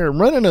information right there. I'm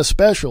running a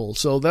special,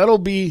 so that'll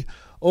be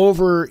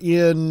over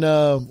in,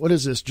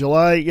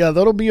 July? Yeah,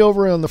 that'll be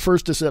over on the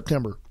 1st of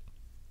September.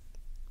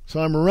 So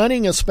I'm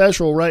running a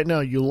special right now.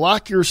 You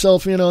lock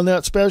yourself in on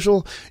that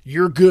special,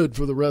 you're good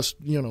for the rest,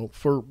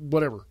 for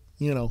whatever,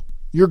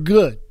 you're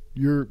good.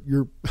 You're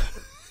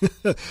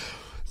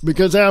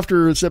because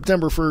after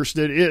September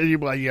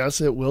 1st,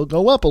 yes, it will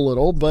go up a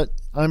little, but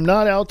I'm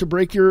not out to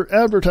break your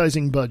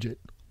advertising budget.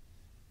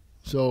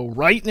 So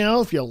right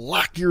now, if you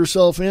lock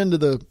yourself into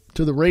the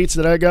rates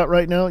that I got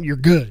right now, you're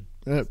good.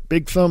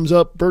 Big thumbs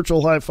up,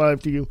 virtual high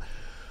five to you.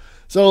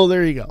 So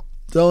there you go.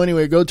 So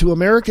anyway, go to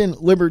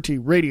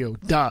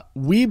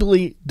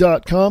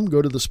AmericanLibertyRadio.weebly.com.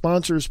 Go to the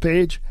sponsors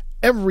page.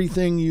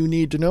 Everything you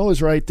need to know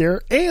is right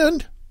there.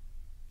 And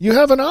you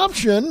have an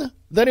option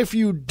that if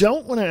you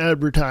don't want to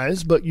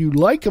advertise, but you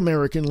like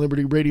American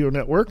Liberty Radio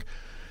Network,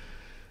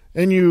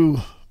 and you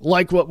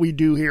like what we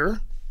do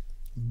here,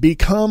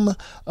 become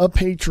a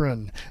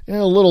patron. And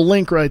a little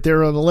link right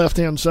there on the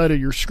left-hand side of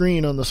your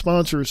screen on the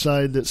sponsor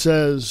side that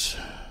says,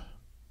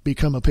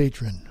 become a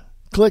patron.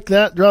 Click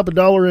that, drop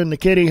 $1 in the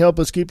kitty, help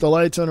us keep the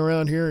lights on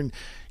around here and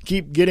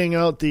keep getting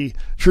out the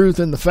truth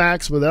and the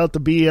facts without the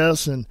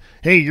BS. And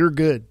hey, you're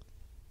good.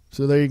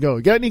 So there you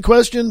go. Got any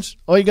questions?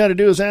 All you got to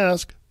do is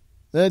ask.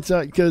 That's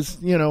because,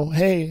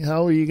 hey,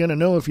 how are you going to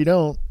know if you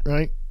don't,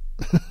 right?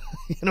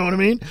 You know what I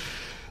mean?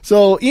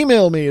 So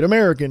email me at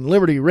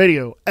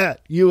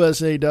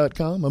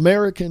AmericanLibertyRadio@USA.com,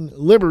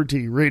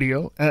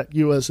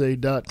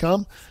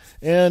 AmericanLibertyRadio@USA.com.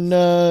 And,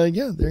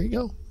 there you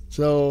go.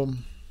 So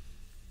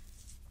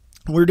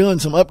we're doing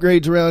some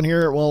upgrades around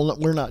here. Well,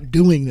 we're not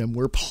doing them.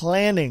 We're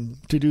planning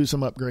to do some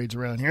upgrades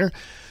around here.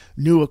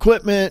 New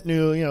equipment,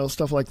 new,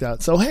 stuff like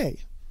that. So, hey.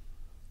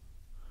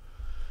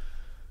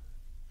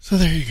 So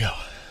there you go.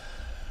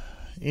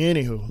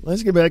 Anywho,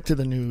 let's get back to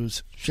the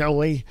news, shall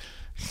we?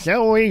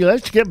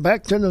 Let's get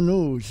back to the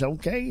news,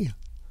 okay?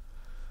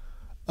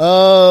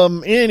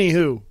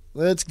 Anywho,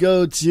 let's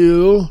go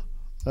to,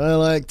 I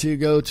like to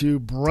go to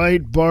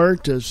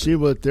Breitbart to see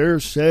what they're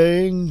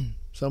saying.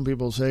 Some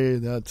people say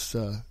that's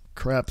a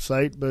crap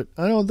site, but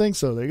I don't think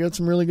so. They got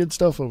some really good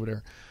stuff over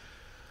there.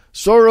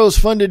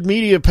 Soros-funded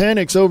media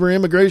panics over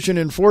immigration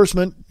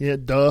enforcement. Yeah,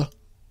 duh.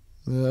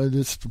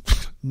 Just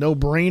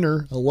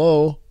no-brainer.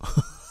 Hello.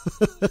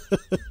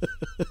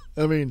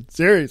 I mean,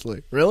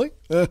 seriously, really?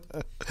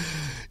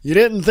 You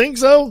didn't think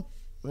so?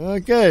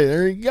 Okay,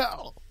 there you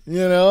go.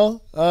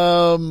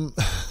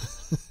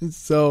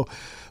 So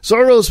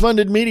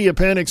Soros-funded media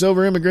panics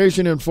over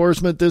immigration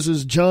enforcement. This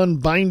is John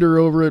Binder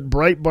over at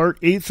Breitbart,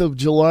 8th of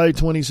July,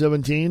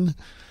 2017.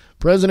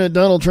 President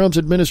Donald Trump's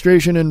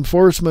administration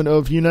enforcement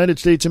of United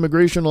States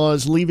immigration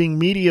laws leaving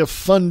media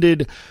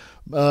funded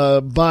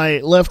by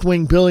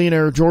left-wing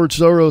billionaire George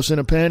Soros in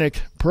a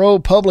panic.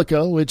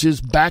 ProPublica, which is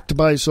backed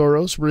by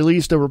Soros,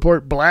 released a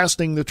report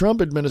blasting the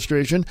Trump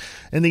administration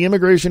and the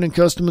Immigration and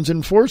Customs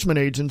Enforcement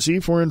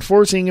Agency for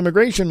enforcing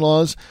immigration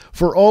laws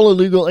for all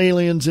illegal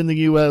aliens in the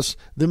U.S.,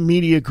 the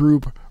media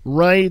group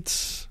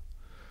writes.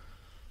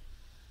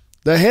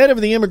 The head of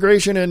the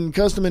Immigration and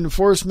Customs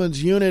Enforcement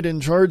unit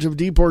in charge of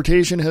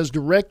deportation has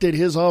directed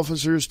his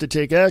officers to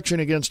take action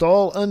against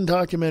all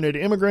undocumented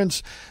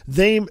immigrants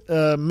they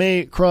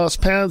may cross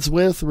paths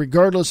with,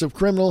 regardless of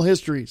criminal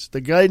histories. The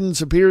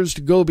guidance appears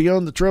to go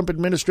beyond the Trump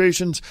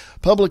administration's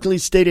publicly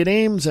stated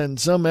aims, and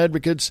some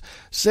advocates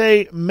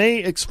say may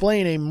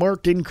explain a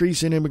marked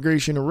increase in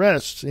immigration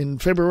arrests. In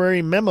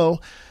February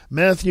memo,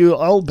 Matthew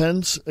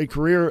Albence, a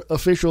career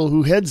official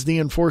who heads the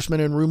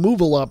Enforcement and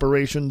Removal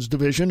Operations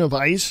Division of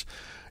ICE,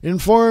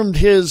 informed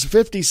his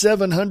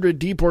 5,700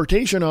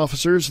 deportation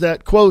officers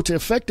that, quote,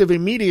 effective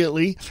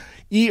immediately,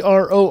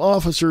 ERO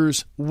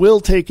officers will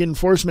take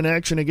enforcement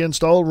action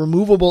against all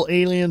removable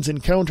aliens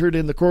encountered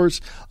in the course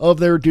of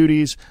their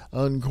duties,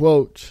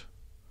 unquote.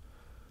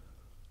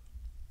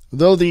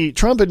 Though the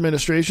Trump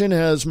administration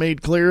has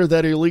made clear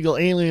that illegal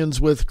aliens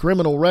with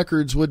criminal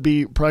records would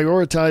be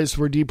prioritized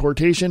for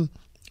deportation,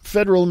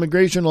 federal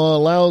immigration law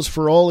allows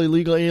for all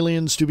illegal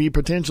aliens to be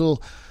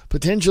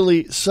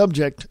potentially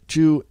subject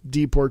to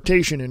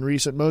deportation. In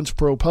recent months,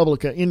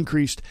 ProPublica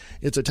increased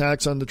its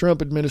attacks on the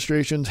Trump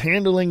administration's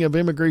handling of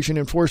immigration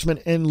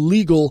enforcement and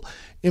legal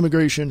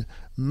immigration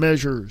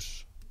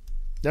measures.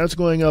 That's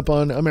going up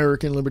on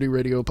American Liberty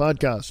Radio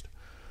Podcast.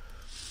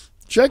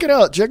 Check it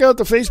out. Check out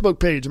the Facebook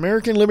page,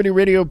 American Liberty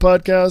Radio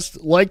Podcast.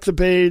 Like the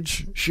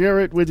page. Share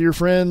it with your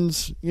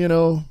friends.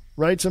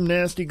 Write some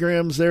nasty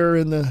grams there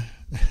in the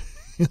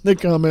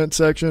comment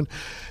section.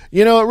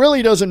 It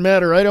really doesn't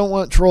matter. I don't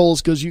want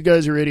trolls because you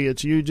guys are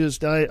idiots.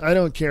 I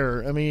don't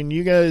care. I mean,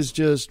 you guys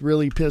just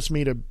really piss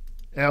me to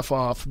F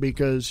off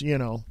because, you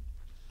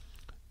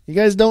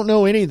guys don't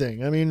know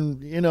anything. I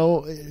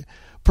mean,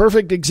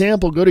 perfect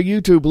example. Go to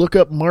YouTube, look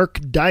up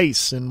Mark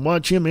Dice and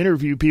watch him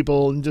interview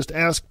people and just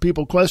ask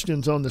people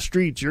questions on the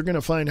streets. You're going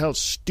to find how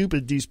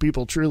stupid these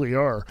people truly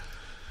are.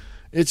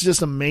 It's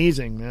just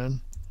amazing, man.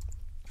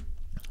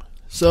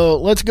 So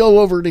let's go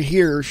over to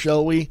here,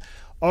 shall we?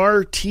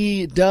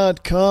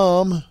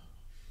 RT.com.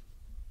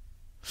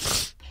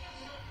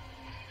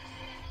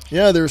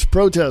 Yeah, there's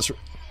protests.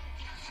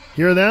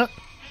 Hear that?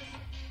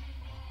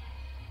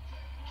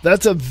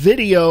 That's a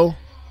video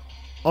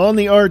on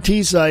the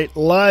RT site,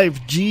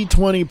 live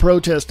G20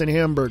 protest in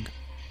Hamburg.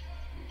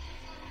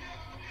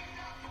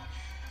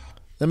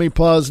 Let me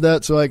pause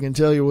that so I can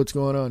tell you what's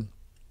going on.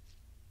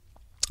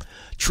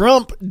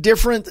 Trump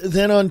different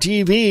than on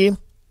TV.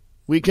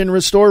 We can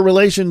restore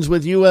relations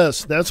with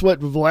U.S. That's what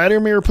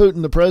Vladimir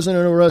Putin, the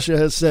president of Russia,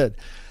 has said.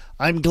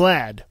 I'm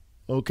glad,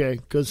 okay,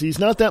 because he's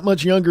not that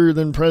much younger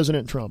than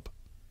President Trump.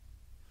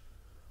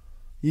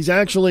 He's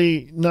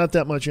actually not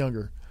that much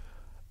younger.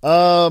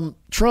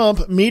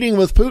 Trump meeting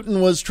with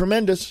Putin was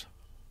tremendous.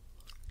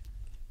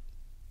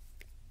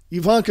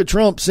 Ivanka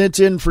Trump sits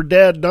in for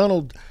Dad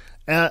Donald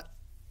at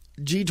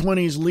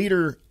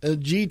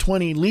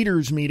G20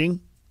 leaders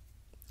meeting.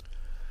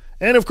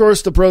 And, of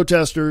course, the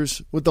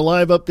protesters with the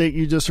live update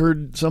you just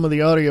heard some of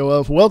the audio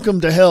of. Welcome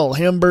to hell.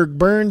 Hamburg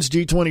burns.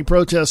 G20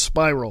 protest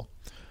spiral.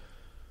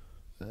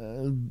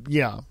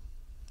 Yeah.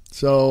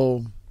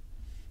 So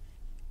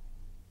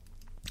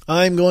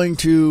I'm going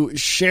to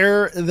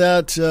share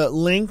that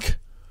link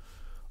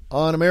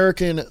on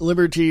American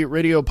Liberty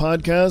Radio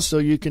Podcast so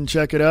you can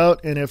check it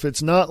out. And if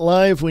it's not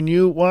live when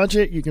you watch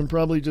it, you can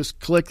probably just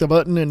click the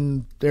button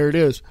and there it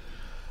is.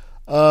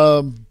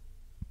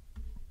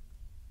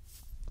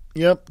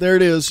 Yep, there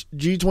it is.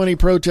 G20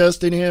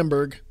 protest in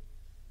Hamburg.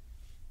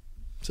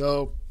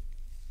 So,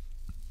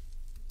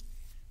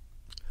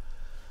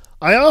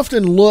 I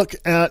often look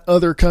at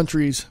other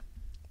countries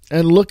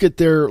and look at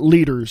their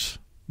leaders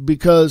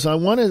because I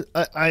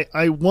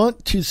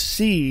want to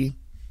see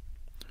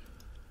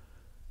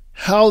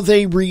how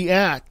they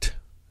react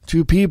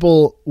to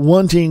people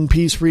wanting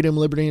peace, freedom,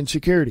 liberty, and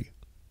security.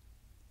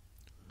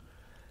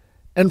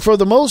 And for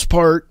the most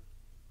part,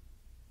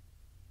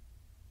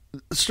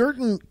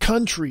 certain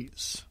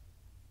countries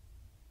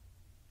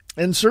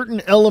and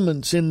certain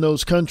elements in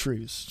those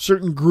countries,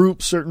 certain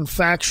groups, certain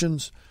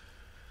factions,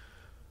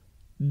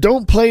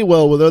 don't play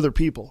well with other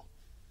people.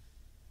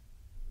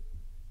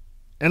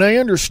 And I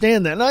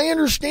understand that. And I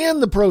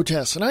understand the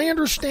protests. And I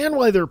understand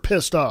why they're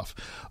pissed off.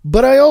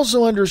 But I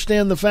also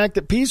understand the fact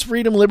that peace,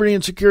 freedom, liberty,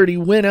 and security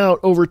win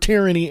out over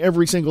tyranny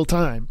every single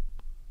time.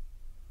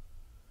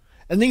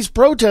 And these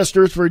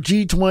protesters for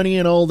G20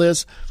 and all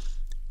this,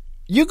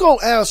 you go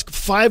ask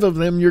 5 of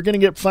them, you're going to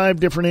get 5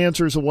 different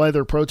answers of why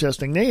they're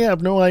protesting. They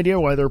have no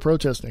idea why they're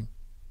protesting.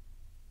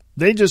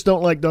 They just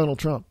don't like Donald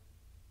Trump.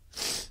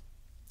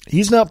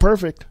 He's not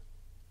perfect.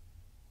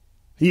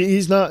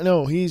 He's not,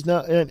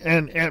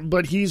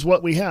 but he's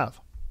what we have.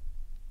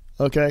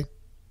 Okay?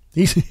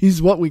 He's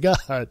what we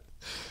got.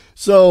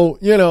 So,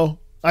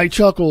 I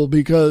chuckle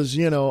because,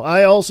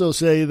 I also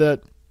say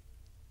that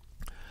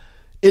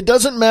it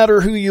doesn't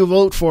matter who you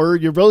vote for.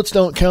 Your votes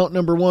don't count,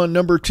 number one.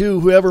 Number two,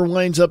 whoever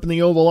winds up in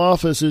the Oval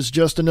Office is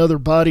just another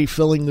body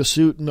filling the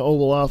suit in the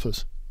Oval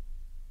Office.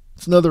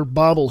 It's another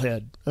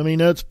bobblehead. I mean,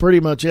 that's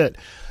pretty much it.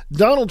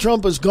 Donald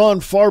Trump has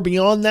gone far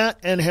beyond that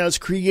and has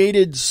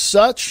created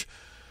such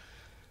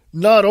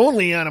not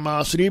only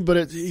animosity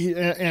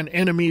and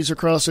enemies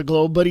across the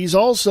globe, but he's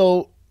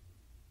also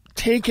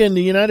taken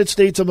the United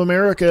States of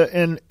America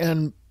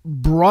and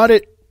brought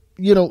it,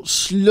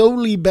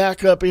 slowly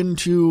back up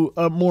into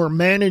a more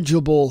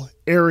manageable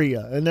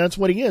area. And that's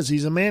what he is.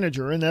 He's a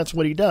manager, and that's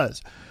what he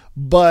does.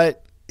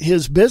 But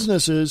his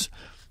businesses,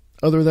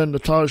 other than the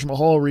Taj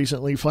Mahal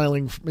recently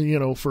filing,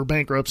 for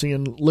bankruptcy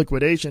and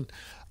liquidation,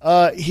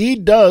 he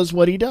does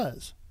what he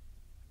does.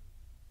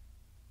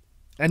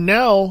 And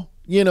now,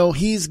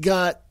 he's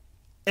got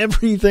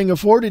everything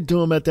afforded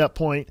to him at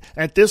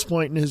this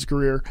point in his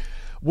career,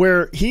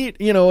 where he,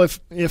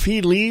 if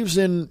he leaves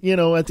at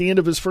the end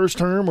of his first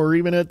term or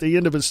even at the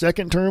end of his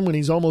second term when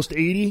he's almost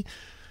 80,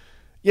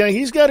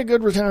 he's got a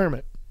good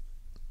retirement.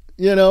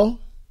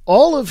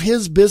 All of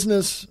his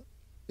business,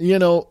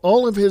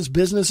 all of his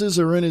businesses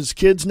are in his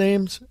kids'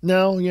 names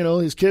now,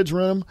 his kids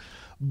run them.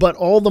 But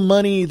all the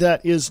money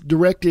that is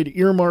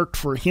earmarked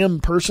for him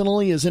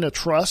personally is in a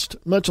trust,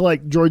 much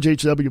like George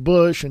H.W.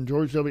 Bush and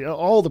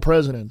all the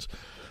presidents.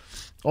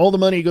 All the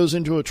money goes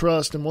into a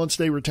trust, and once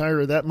they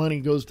retire, that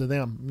money goes to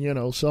them,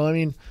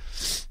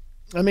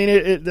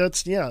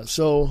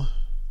 So,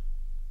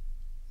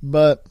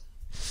 but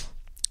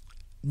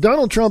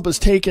Donald Trump has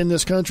taken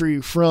this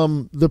country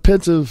from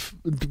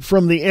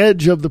the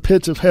edge of the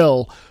pits of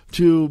hell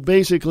to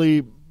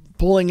basically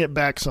pulling it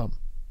back some.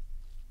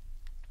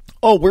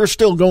 Oh, we're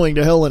still going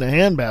to hell in a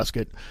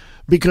handbasket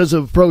because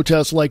of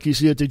protests like you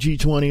see at the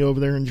G20 over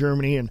there in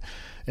Germany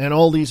and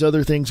all these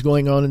other things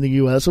going on in the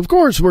U.S. Of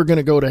course, we're going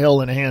to go to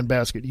hell in a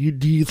handbasket.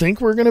 Do you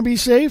think we're going to be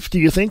safe? Do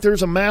you think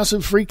there's a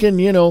massive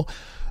freaking,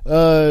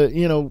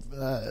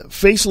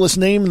 faceless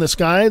name in the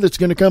sky that's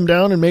going to come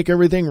down and make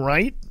everything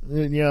right?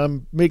 Yeah,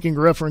 I'm making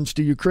reference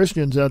to you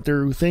Christians out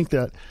there who think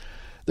that.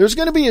 There's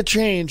going to be a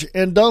change,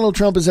 and Donald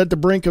Trump is at the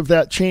brink of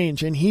that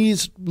change, and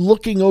he's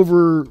looking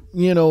over,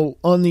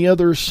 on the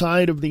other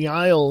side of the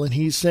aisle, and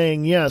he's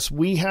saying, yes,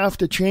 we have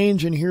to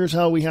change, and here's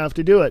how we have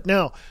to do it.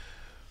 Now,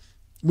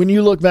 when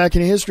you look back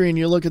in history and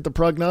you look at the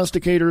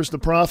prognosticators, the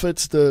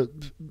prophets, the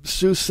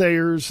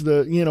soothsayers,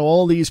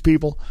 all these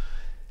people,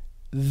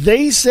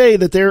 they say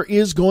that there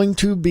is going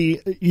to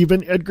be,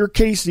 even Edgar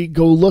Cayce,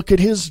 go look at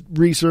his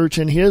research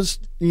and his,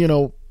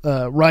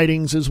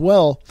 writings as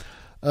well.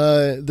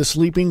 The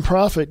sleeping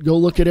prophet, go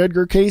look at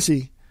Edgar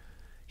Cayce.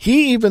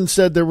 He even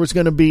said there was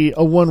going to be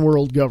a one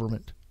world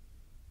government.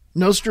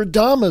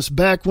 Nostradamus,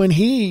 back when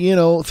he,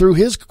 through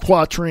his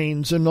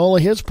quatrains and all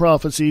of his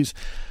prophecies,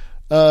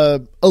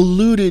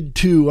 alluded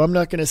to, I'm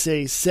not going to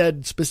say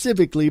said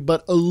specifically,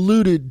 but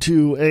alluded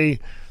to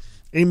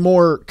a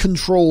more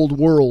controlled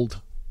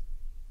world.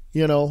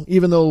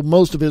 Even though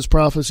most of his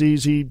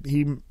prophecies,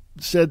 he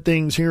said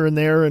things here and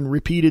there and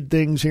repeated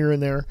things here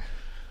and there.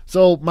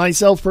 So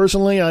myself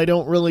personally, I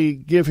don't really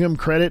give him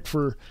credit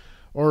for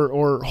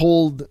or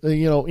hold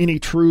any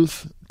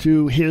truth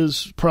to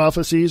his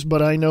prophecies,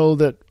 but I know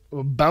that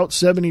about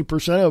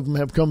 70% of them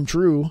have come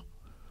true.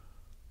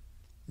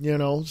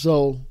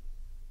 So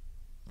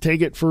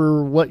take it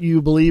for what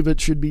you believe it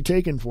should be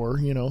taken for.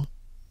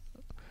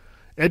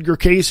 Edgar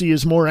Cayce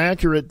is more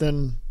accurate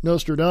than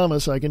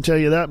Nostradamus, I can tell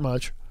you that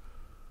much.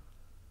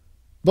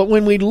 But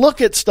when we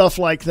look at stuff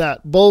like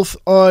that, both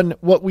on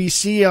what we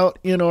see out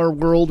in our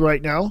world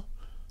right now,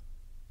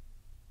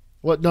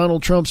 what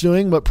Donald Trump's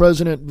doing, what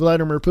President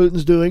Vladimir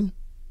Putin's doing,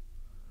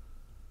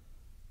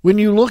 when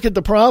you look at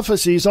the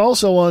prophecies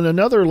also on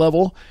another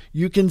level,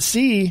 you can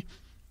see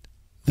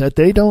that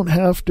they don't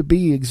have to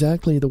be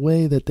exactly the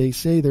way that they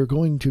say they're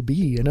going to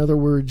be. In other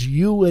words,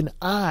 you and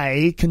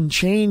I can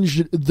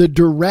change the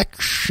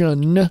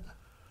direction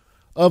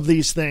of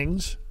these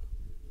things.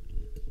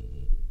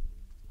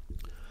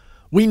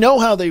 We know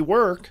how they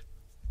work.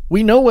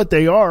 We know what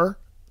they are.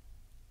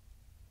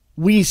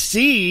 We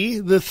see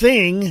the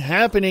thing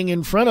happening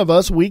in front of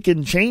us. We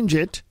can change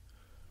it.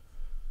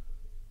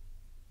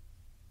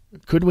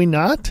 Could we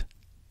not?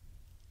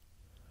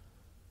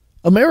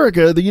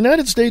 America, the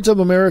United States of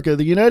America,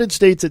 the United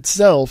States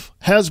itself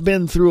has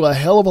been through a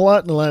hell of a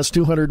lot in the last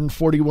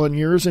 241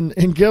 years.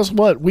 And guess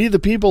what? We, the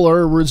people, are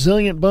a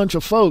resilient bunch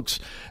of folks.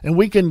 And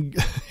we can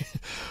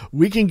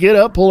get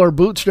up, pull our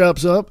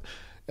bootstraps up,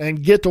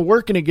 and get to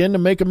working again to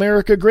make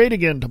America great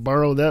again, to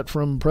borrow that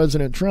from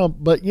President Trump.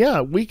 But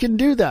yeah, we can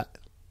do that.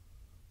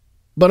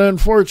 But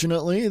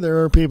unfortunately,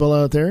 there are people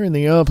out there in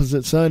the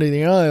opposite side of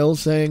the aisle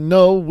saying,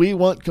 no, we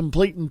want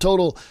complete and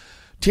total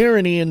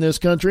tyranny in this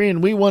country,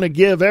 and we want to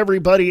give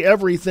everybody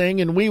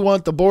everything, and we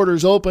want the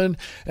borders open,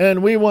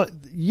 and we want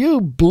you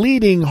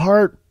bleeding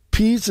heart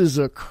pieces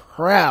of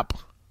crap.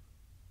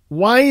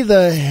 Why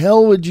the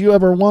hell would you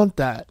ever want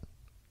that?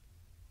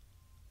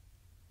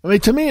 I mean,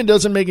 to me, it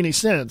doesn't make any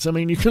sense. I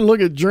mean, you can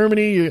look at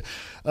Germany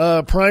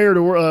prior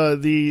to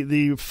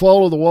the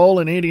fall of the wall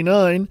in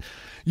 '89.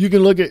 You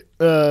can look at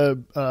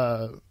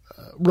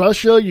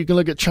Russia, you can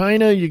look at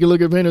China, you can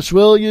look at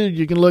Venezuela,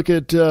 you can look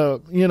at,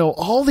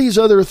 all these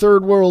other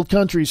third world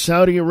countries,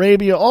 Saudi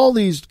Arabia, all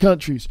these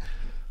countries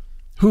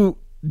who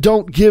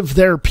don't give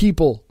their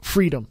people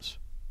freedoms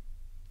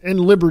and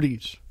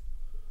liberties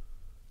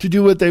to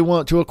do what they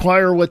want, to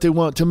acquire what they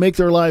want, to make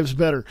their lives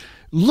better.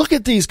 Look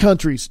at these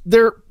countries.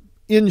 They're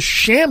in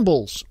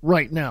shambles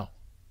right now.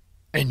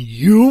 And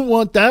you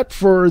want that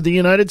for the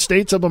United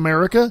States of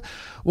America?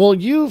 Well,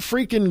 you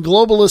freaking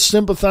globalist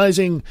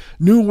sympathizing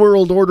New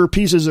World Order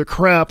pieces of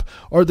crap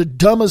are the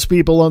dumbest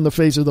people on the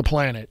face of the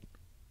planet.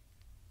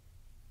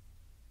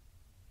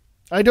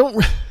 I don't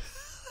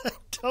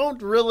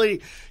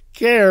really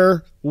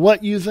care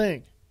what you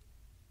think.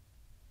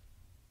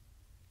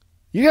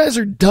 You guys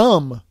are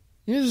dumb.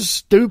 You're just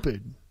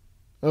stupid.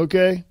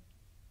 Okay?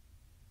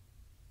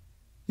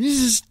 You're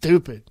just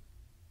stupid.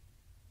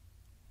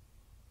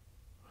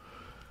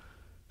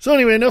 So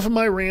anyway, enough of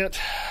my rant.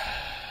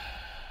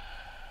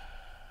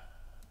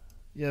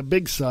 Yeah,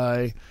 big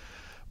sigh.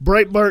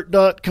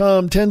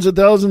 Breitbart.com, tens of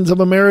thousands of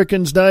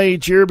Americans die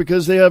each year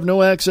because they have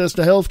no access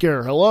to health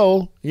care.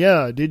 Hello?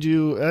 Yeah, did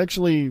you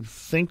actually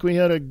think we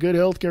had a good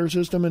health care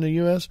system in the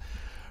U.S.?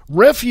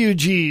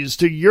 Refugees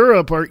to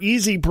Europe are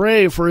easy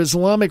prey for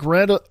Islamic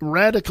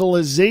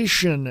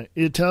radicalization,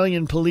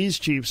 Italian police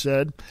chief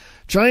said.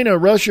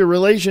 China-Russia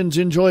relations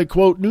enjoy,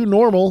 quote, new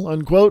normal,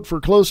 unquote, for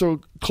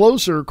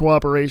closer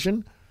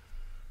cooperation.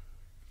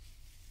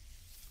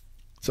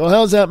 So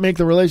how does that make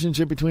the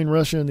relationship between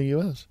Russia and the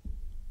U.S.?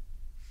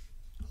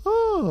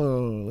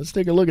 Oh, let's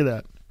take a look at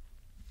that,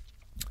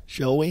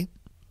 shall we?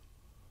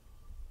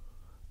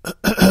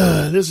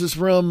 This is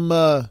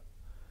from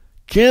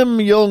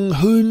Kim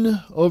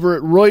Yong-hoon over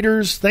at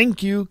Reuters.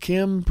 Thank you,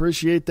 Kim.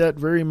 Appreciate that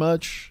very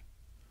much.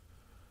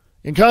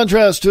 In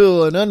contrast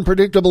to an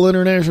unpredictable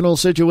international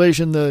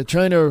situation, the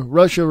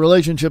China-Russia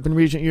relationship in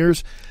recent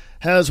years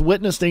has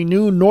witnessed a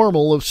new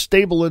normal of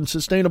stable and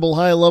sustainable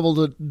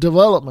high-level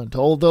development,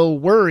 although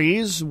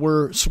worries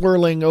were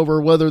swirling over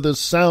whether the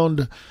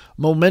sound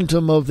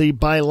momentum of the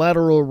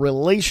bilateral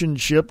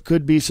relationship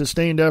could be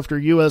sustained after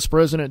U.S.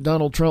 President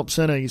Donald Trump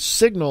sent a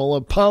signal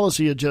of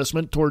policy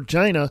adjustment toward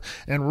China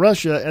and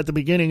Russia at the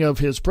beginning of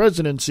his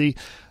presidency.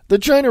 The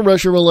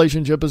China-Russia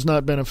relationship has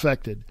not been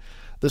affected.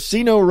 The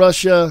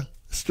Sino-Russia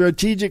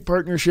Strategic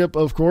Partnership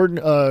of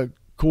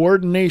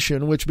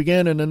Coordination, which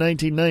began in the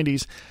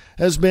 1990s,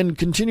 has been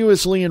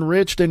continuously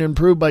enriched and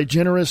improved by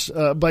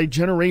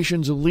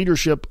generations of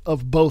leadership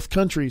of both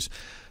countries,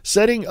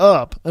 setting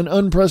up an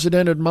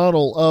unprecedented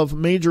model of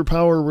major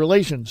power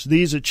relations.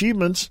 These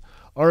achievements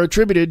are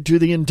attributed to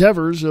the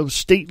endeavors of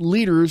state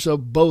leaders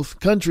of both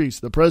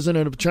countries. The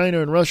president of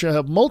China and Russia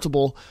have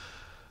multiple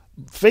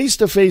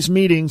face-to-face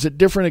meetings at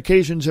different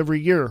occasions every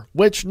year,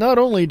 which not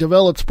only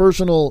develops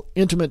personal,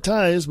 intimate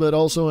ties, but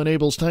also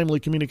enables timely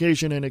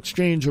communication and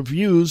exchange of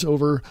views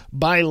over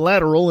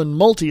bilateral and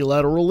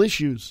multilateral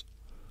issues.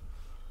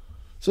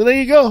 So there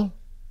you go.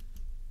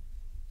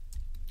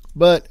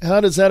 But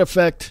how does that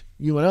affect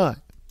you and I?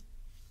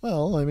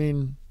 Well, I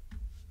mean,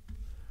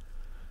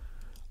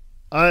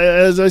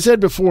 as I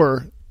said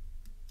before,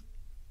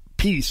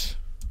 peace.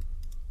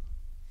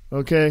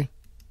 Okay?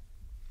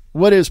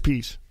 What is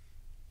peace?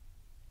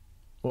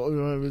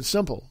 Well, it's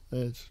simple.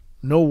 It's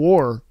no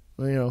war,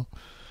 no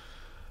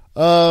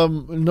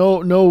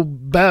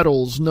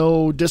battles,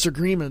 no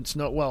disagreements,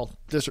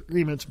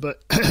 disagreements,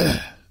 but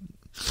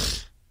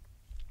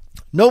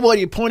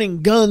nobody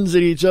pointing guns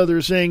at each other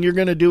saying you're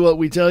going to do what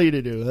we tell you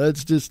to do.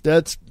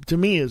 That's to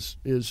me is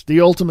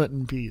the ultimate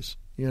in peace,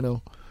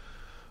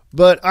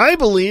 But I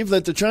believe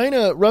that the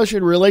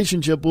China-Russian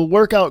relationship will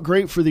work out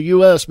great for the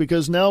U.S.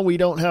 because now we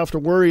don't have to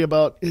worry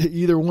about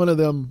either one of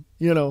them,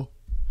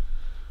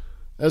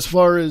 as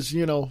far as,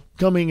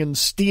 coming and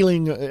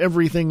stealing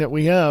everything that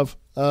we have,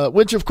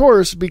 which, of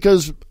course,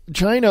 because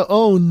China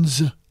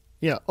owns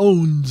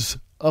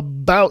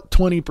about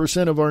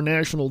 20% of our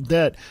national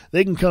debt,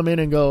 they can come in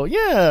and go,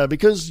 yeah,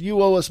 because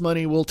you owe us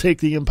money, we'll take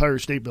the Empire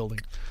State Building.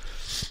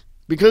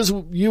 Because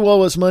you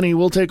owe us money,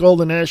 we'll take all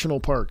the national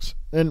parks.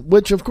 And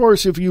which, of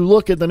course, if you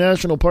look at the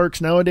national parks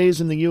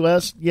nowadays in the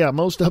U.S.,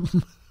 most of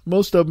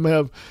them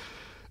have.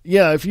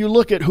 Yeah, if you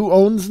look at who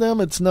owns them,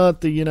 it's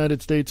not the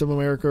United States of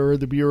America or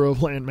the Bureau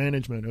of Land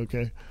Management,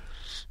 okay?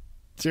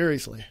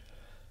 Seriously.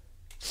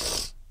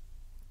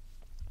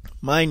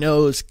 My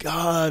nose.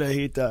 God, I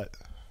hate that.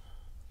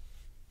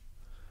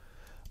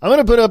 I'm going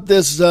to put up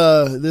this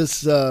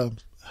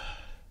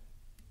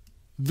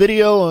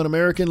video on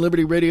American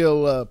Liberty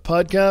Radio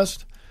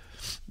podcast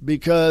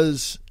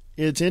because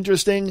it's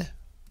interesting.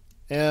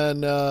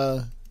 And,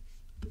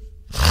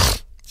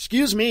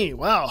 excuse me,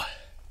 wow.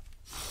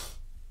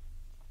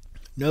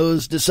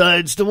 Nose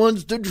decides to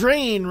want to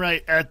drain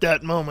right at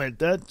that moment.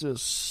 That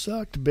just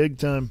sucked big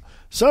time.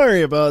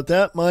 Sorry about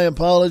that. My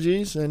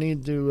apologies. I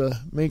need to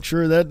make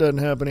sure that doesn't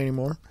happen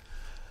anymore.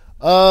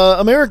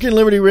 American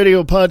Liberty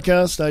Radio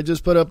podcast. I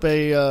just put up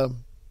a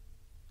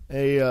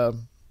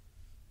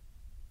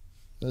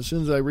as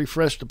soon as I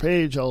refresh the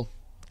page, I'll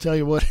tell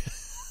you what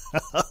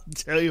I'll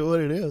tell you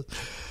what it is.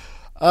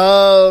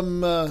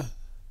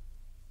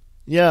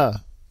 Yeah,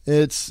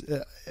 it's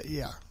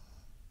yeah.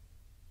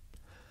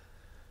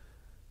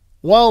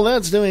 While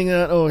that's doing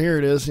that, oh, here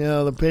it is.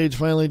 Yeah, the page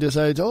finally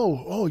decides,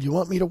 oh, you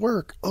want me to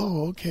work?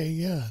 Oh, okay,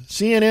 yeah.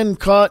 CNN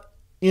caught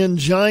in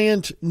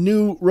giant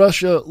new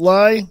Russia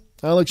lie.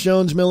 Alex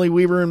Jones, Millie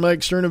Weaver, and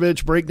Mike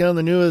Cernovich break down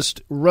the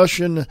newest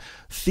Russian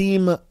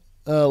theme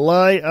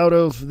lie out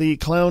of the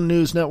Clown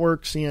News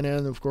Network,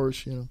 CNN, of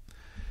course,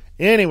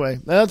 Anyway,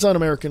 that's on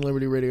American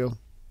Liberty Radio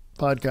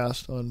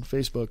podcast on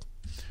Facebook.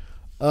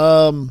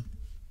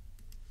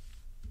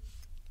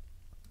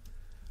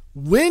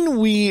 When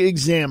we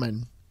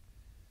examine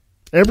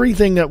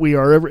everything that we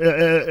are,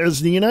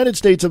 as the United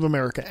States of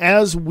America,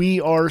 as we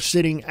are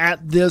sitting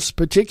at this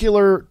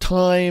particular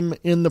time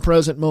in the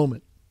present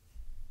moment,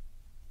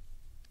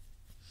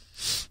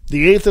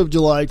 the 8th of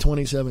July,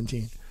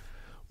 2017,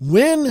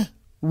 when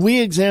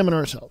we examine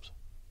ourselves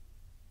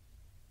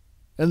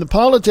and the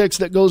politics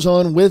that goes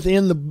on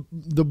within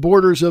the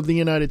borders of the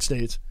United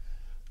States,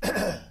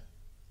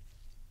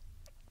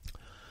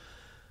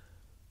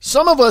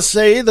 some of us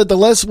say that the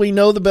less we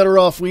know, the better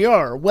off we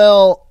are.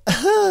 Well,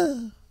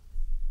 the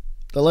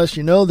less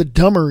you know, the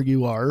dumber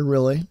you are,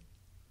 really.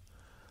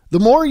 The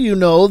more you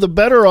know, the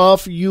better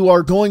off you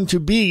are going to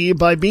be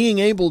by being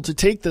able to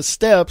take the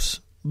steps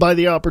by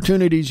the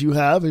opportunities you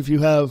have, if you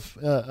have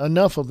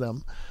enough of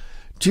them,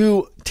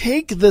 to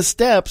take the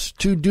steps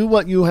to do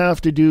what you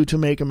have to do to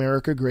make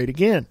America great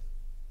again.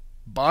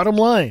 Bottom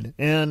line.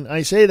 And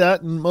I say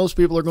that, and most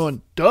people are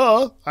going,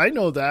 duh, I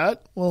know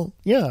that. Well,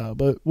 yeah,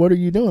 but what are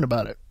you doing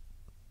about it?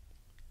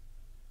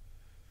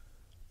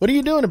 What are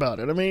you doing about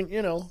it? I mean,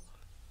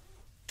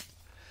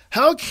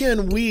 how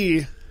can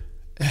we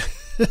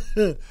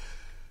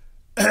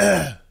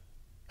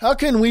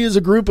as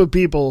a group of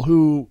people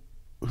who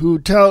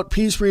tout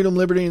peace, freedom,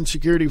 liberty, and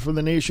security for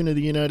the nation of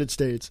the United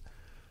States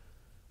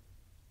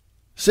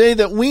say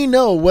that we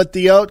know what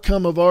the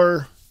outcome of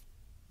our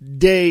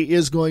day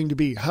is going to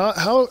be?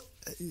 How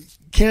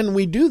can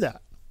we do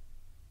that?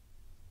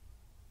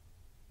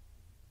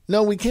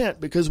 No, we can't,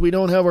 because we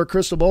don't have our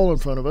crystal ball in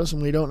front of us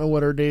and we don't know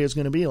what our day is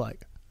going to be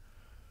like.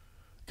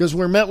 Because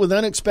we're met with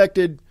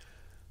unexpected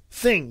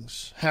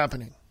things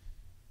happening.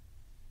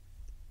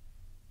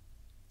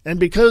 And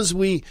because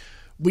we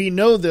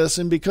know this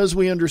and because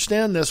we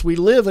understand this, we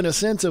live in a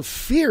sense of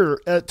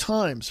fear at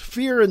times.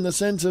 Fear in the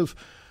sense of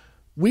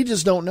we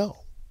just don't know.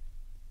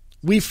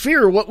 We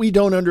fear what we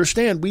don't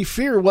understand. We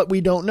fear what we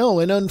don't know.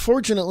 And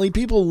unfortunately,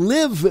 people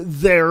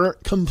live there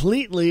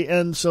completely,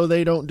 and so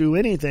they don't do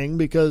anything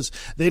because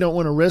they don't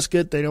want to risk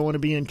it. They don't want to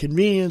be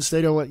inconvenienced.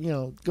 They don't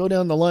want, go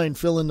down the line,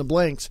 fill in the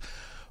blanks.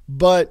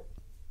 But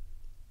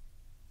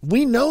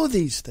we know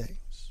these things.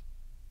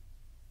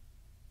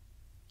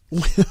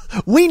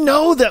 We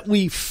know that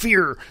we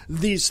fear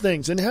these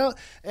things, and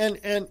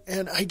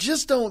I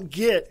just don't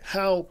get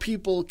how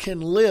people can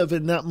live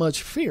in that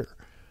much fear.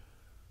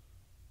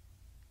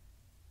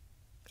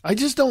 I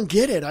just don't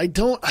get it. I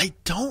don't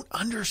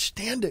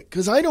understand it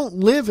because I don't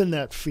live in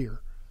that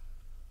fear.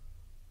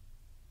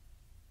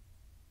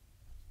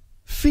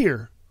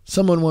 Fear,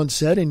 someone once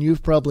said, and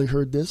you've probably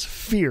heard this,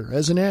 fear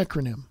as an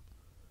acronym.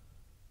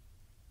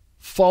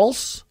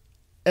 False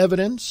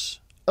evidence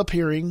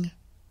appearing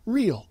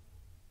real.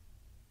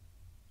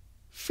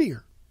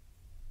 Fear.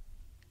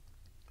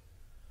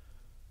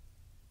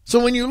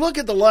 So when you look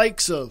at the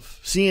likes of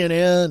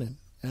CNN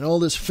and all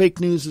this fake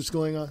news that's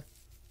going on,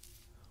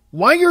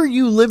 why are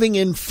you living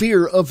in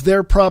fear of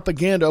their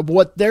propaganda, of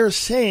what they're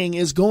saying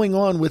is going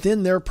on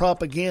within their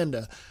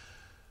propaganda?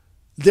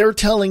 They're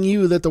telling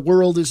you that the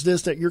world is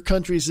this, that your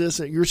country's this,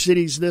 that your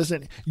city's this,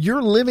 and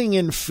you're living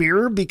in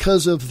fear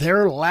because of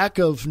their lack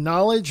of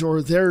knowledge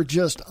or their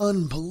just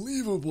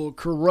unbelievable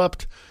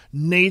corrupt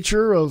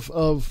nature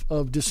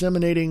of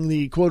disseminating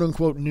the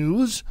quote-unquote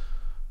news.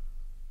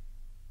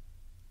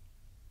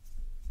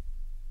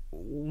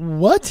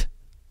 What?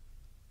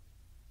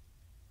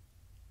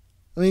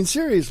 I mean,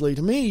 seriously,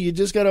 to me, you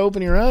just got to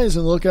open your eyes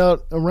and look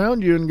out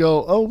around you and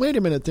go, oh, wait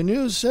a minute, the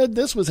news said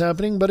this was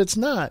happening, but it's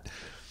not.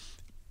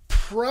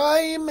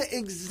 Prime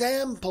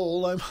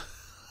example I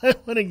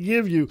want to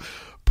give you.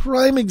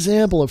 Prime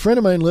example. A friend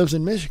of mine lives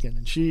in Michigan,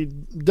 and she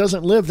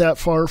doesn't live that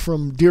far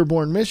from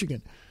Dearborn,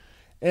 Michigan.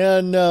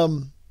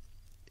 And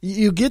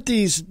you get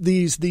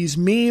these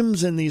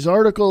memes and these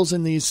articles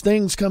and these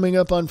things coming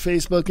up on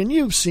Facebook, and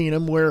you've seen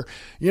them where,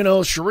 you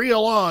know, Sharia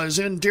law is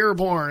in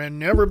Dearborn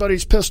and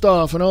everybody's pissed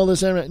off and all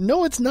this.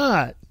 No, it's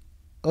not.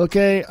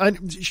 Okay?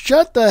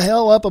 Shut the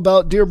hell up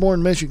about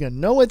Dearborn, Michigan.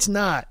 No, it's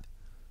not.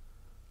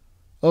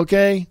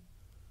 Okay?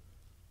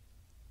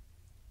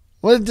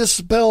 Let's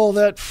dispel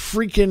that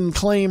freaking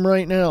claim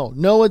right now.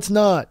 No, it's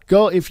not.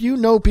 Go if you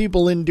know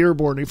people in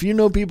Dearborn, if you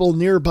know people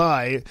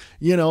nearby,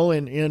 you know,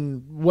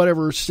 in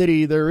whatever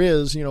city there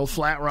is, you know,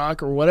 Flat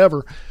Rock or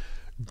whatever,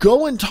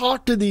 go and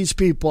talk to these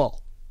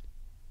people.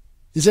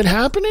 Is it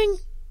happening?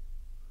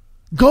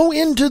 Go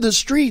into the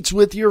streets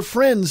with your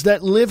friends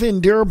that live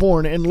in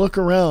Dearborn and look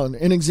around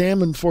and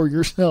examine for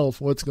yourself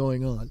what's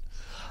going on.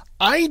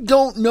 I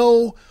don't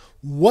know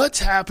what's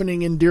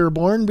happening in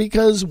Dearborn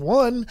because,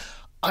 one,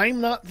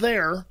 I'm not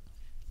there,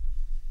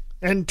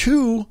 and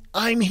two,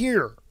 I'm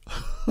here.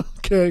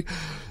 Okay,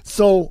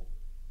 so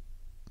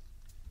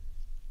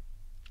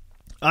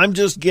I'm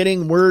just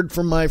getting word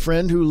from my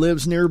friend who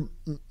lives near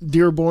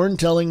Dearborn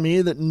telling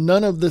me that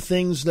none of the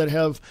things that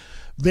have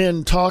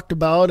been talked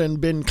about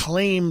and been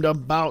claimed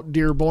about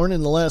Dearborn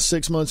in the last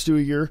 6 months to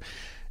a year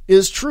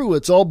is true.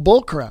 It's all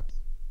bullcrap.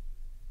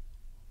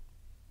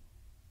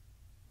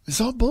 It's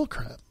all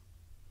bullcrap.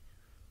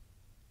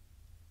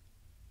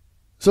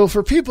 So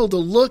for people to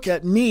look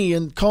at me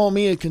and call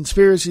me a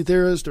conspiracy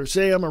theorist or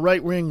say I'm a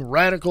right-wing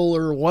radical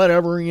or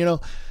whatever, you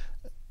know,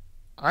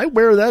 I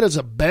wear that as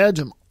a badge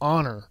of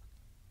honor.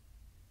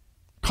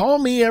 Call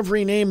me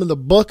every name in the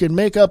book and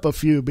make up a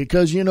few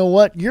because you know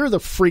what? You're the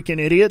freaking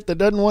idiot that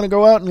doesn't want to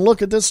go out and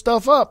look at this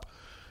stuff up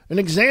and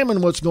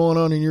examine what's going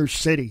on in your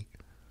city.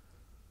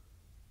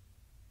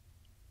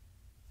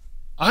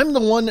 I'm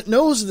the one that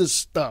knows this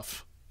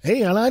stuff.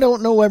 Hey, and I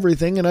don't know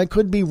everything, and I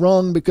could be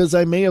wrong because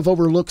I may have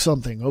overlooked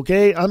something,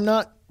 okay? I'm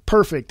not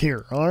perfect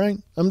here, all right?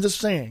 I'm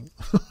just saying,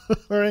 all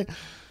right?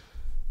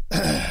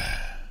 But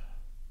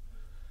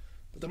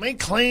to make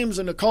claims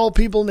and to call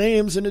people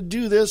names and to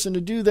do this and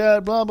to do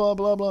that, blah, blah,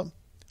 blah, blah.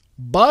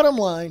 Bottom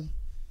line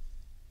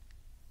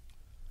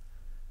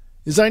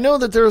is I know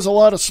that there's a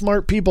lot of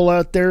smart people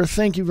out there.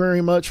 Thank you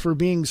very much for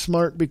being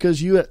smart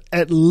because you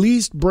at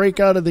least break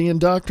out of the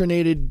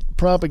indoctrinated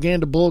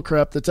propaganda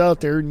bullcrap that's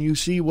out there and you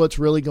see what's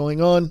really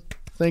going on.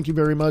 Thank you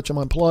very much. I'm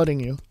applauding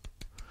you.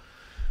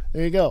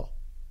 There you go.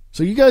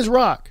 So you guys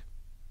rock.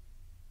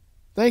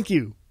 Thank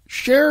you.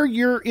 Share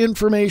your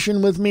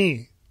information with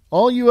me.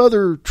 All you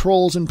other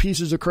trolls and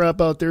pieces of crap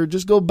out there,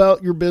 just go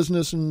about your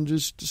business and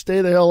just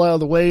stay the hell out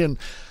of the way and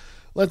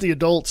let the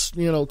adults,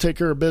 you know, take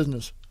care of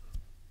business.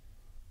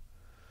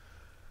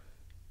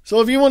 So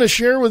if you want to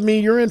share with me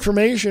your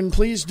information,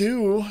 please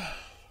do.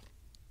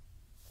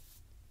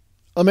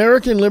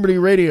 American Liberty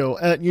Radio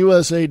at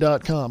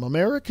USA.com.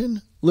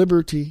 American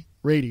Liberty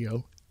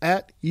Radio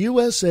at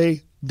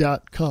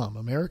USA.com.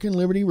 American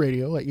Liberty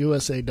Radio at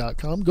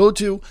USA.com. Go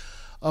to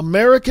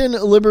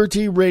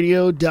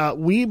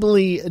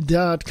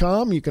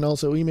AmericanLibertyRadio.weebly.com. You can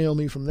also email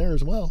me from there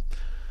as well.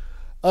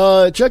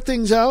 Check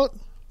things out.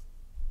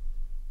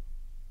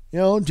 You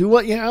know, do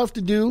what you have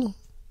to do.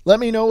 Let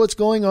me know what's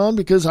going on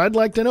because I'd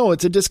like to know.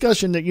 It's a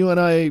discussion that you and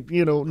I,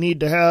 you know,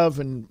 need to have,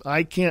 and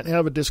I can't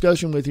have a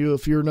discussion with you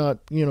if you're not,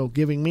 you know,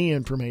 giving me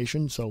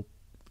information. So,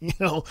 you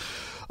know,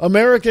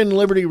 American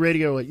Liberty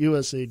Radio at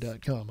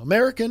USA.com.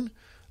 American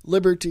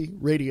Liberty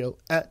Radio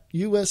at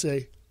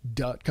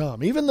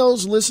USA.com. Even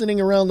those listening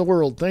around the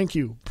world, thank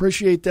you.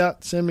 Appreciate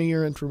that. Send me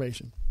your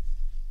information.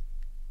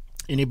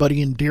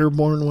 Anybody in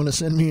Dearborn want to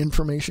send me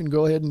information?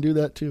 Go ahead and do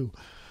that too.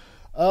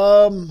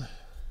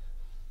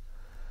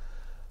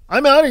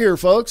 I'm out of here,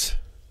 folks.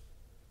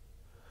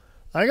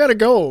 I got to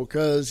go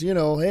because, you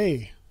know,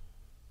 hey,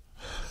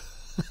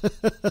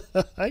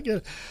 I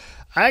got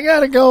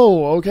to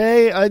go,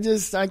 okay? I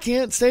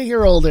can't stay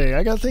here all day.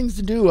 I got things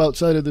to do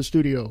outside of the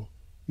studio.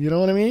 You know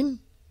what I mean?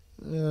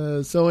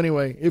 So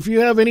anyway, if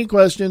you have any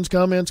questions,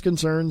 comments,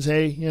 concerns,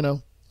 hey, you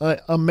know,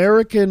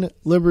 American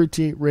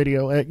Liberty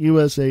Radio at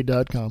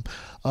USA.com.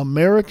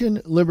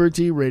 American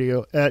Liberty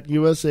Radio at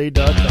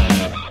USA.com.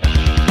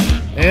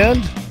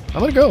 And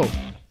I'm going to go.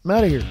 I'm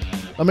out of here.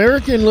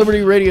 American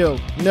Liberty Radio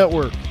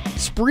Network,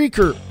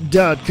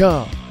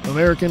 Spreaker.com.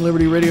 American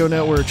Liberty Radio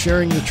Network,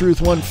 sharing the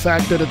truth one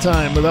fact at a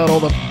time without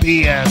all the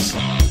BS.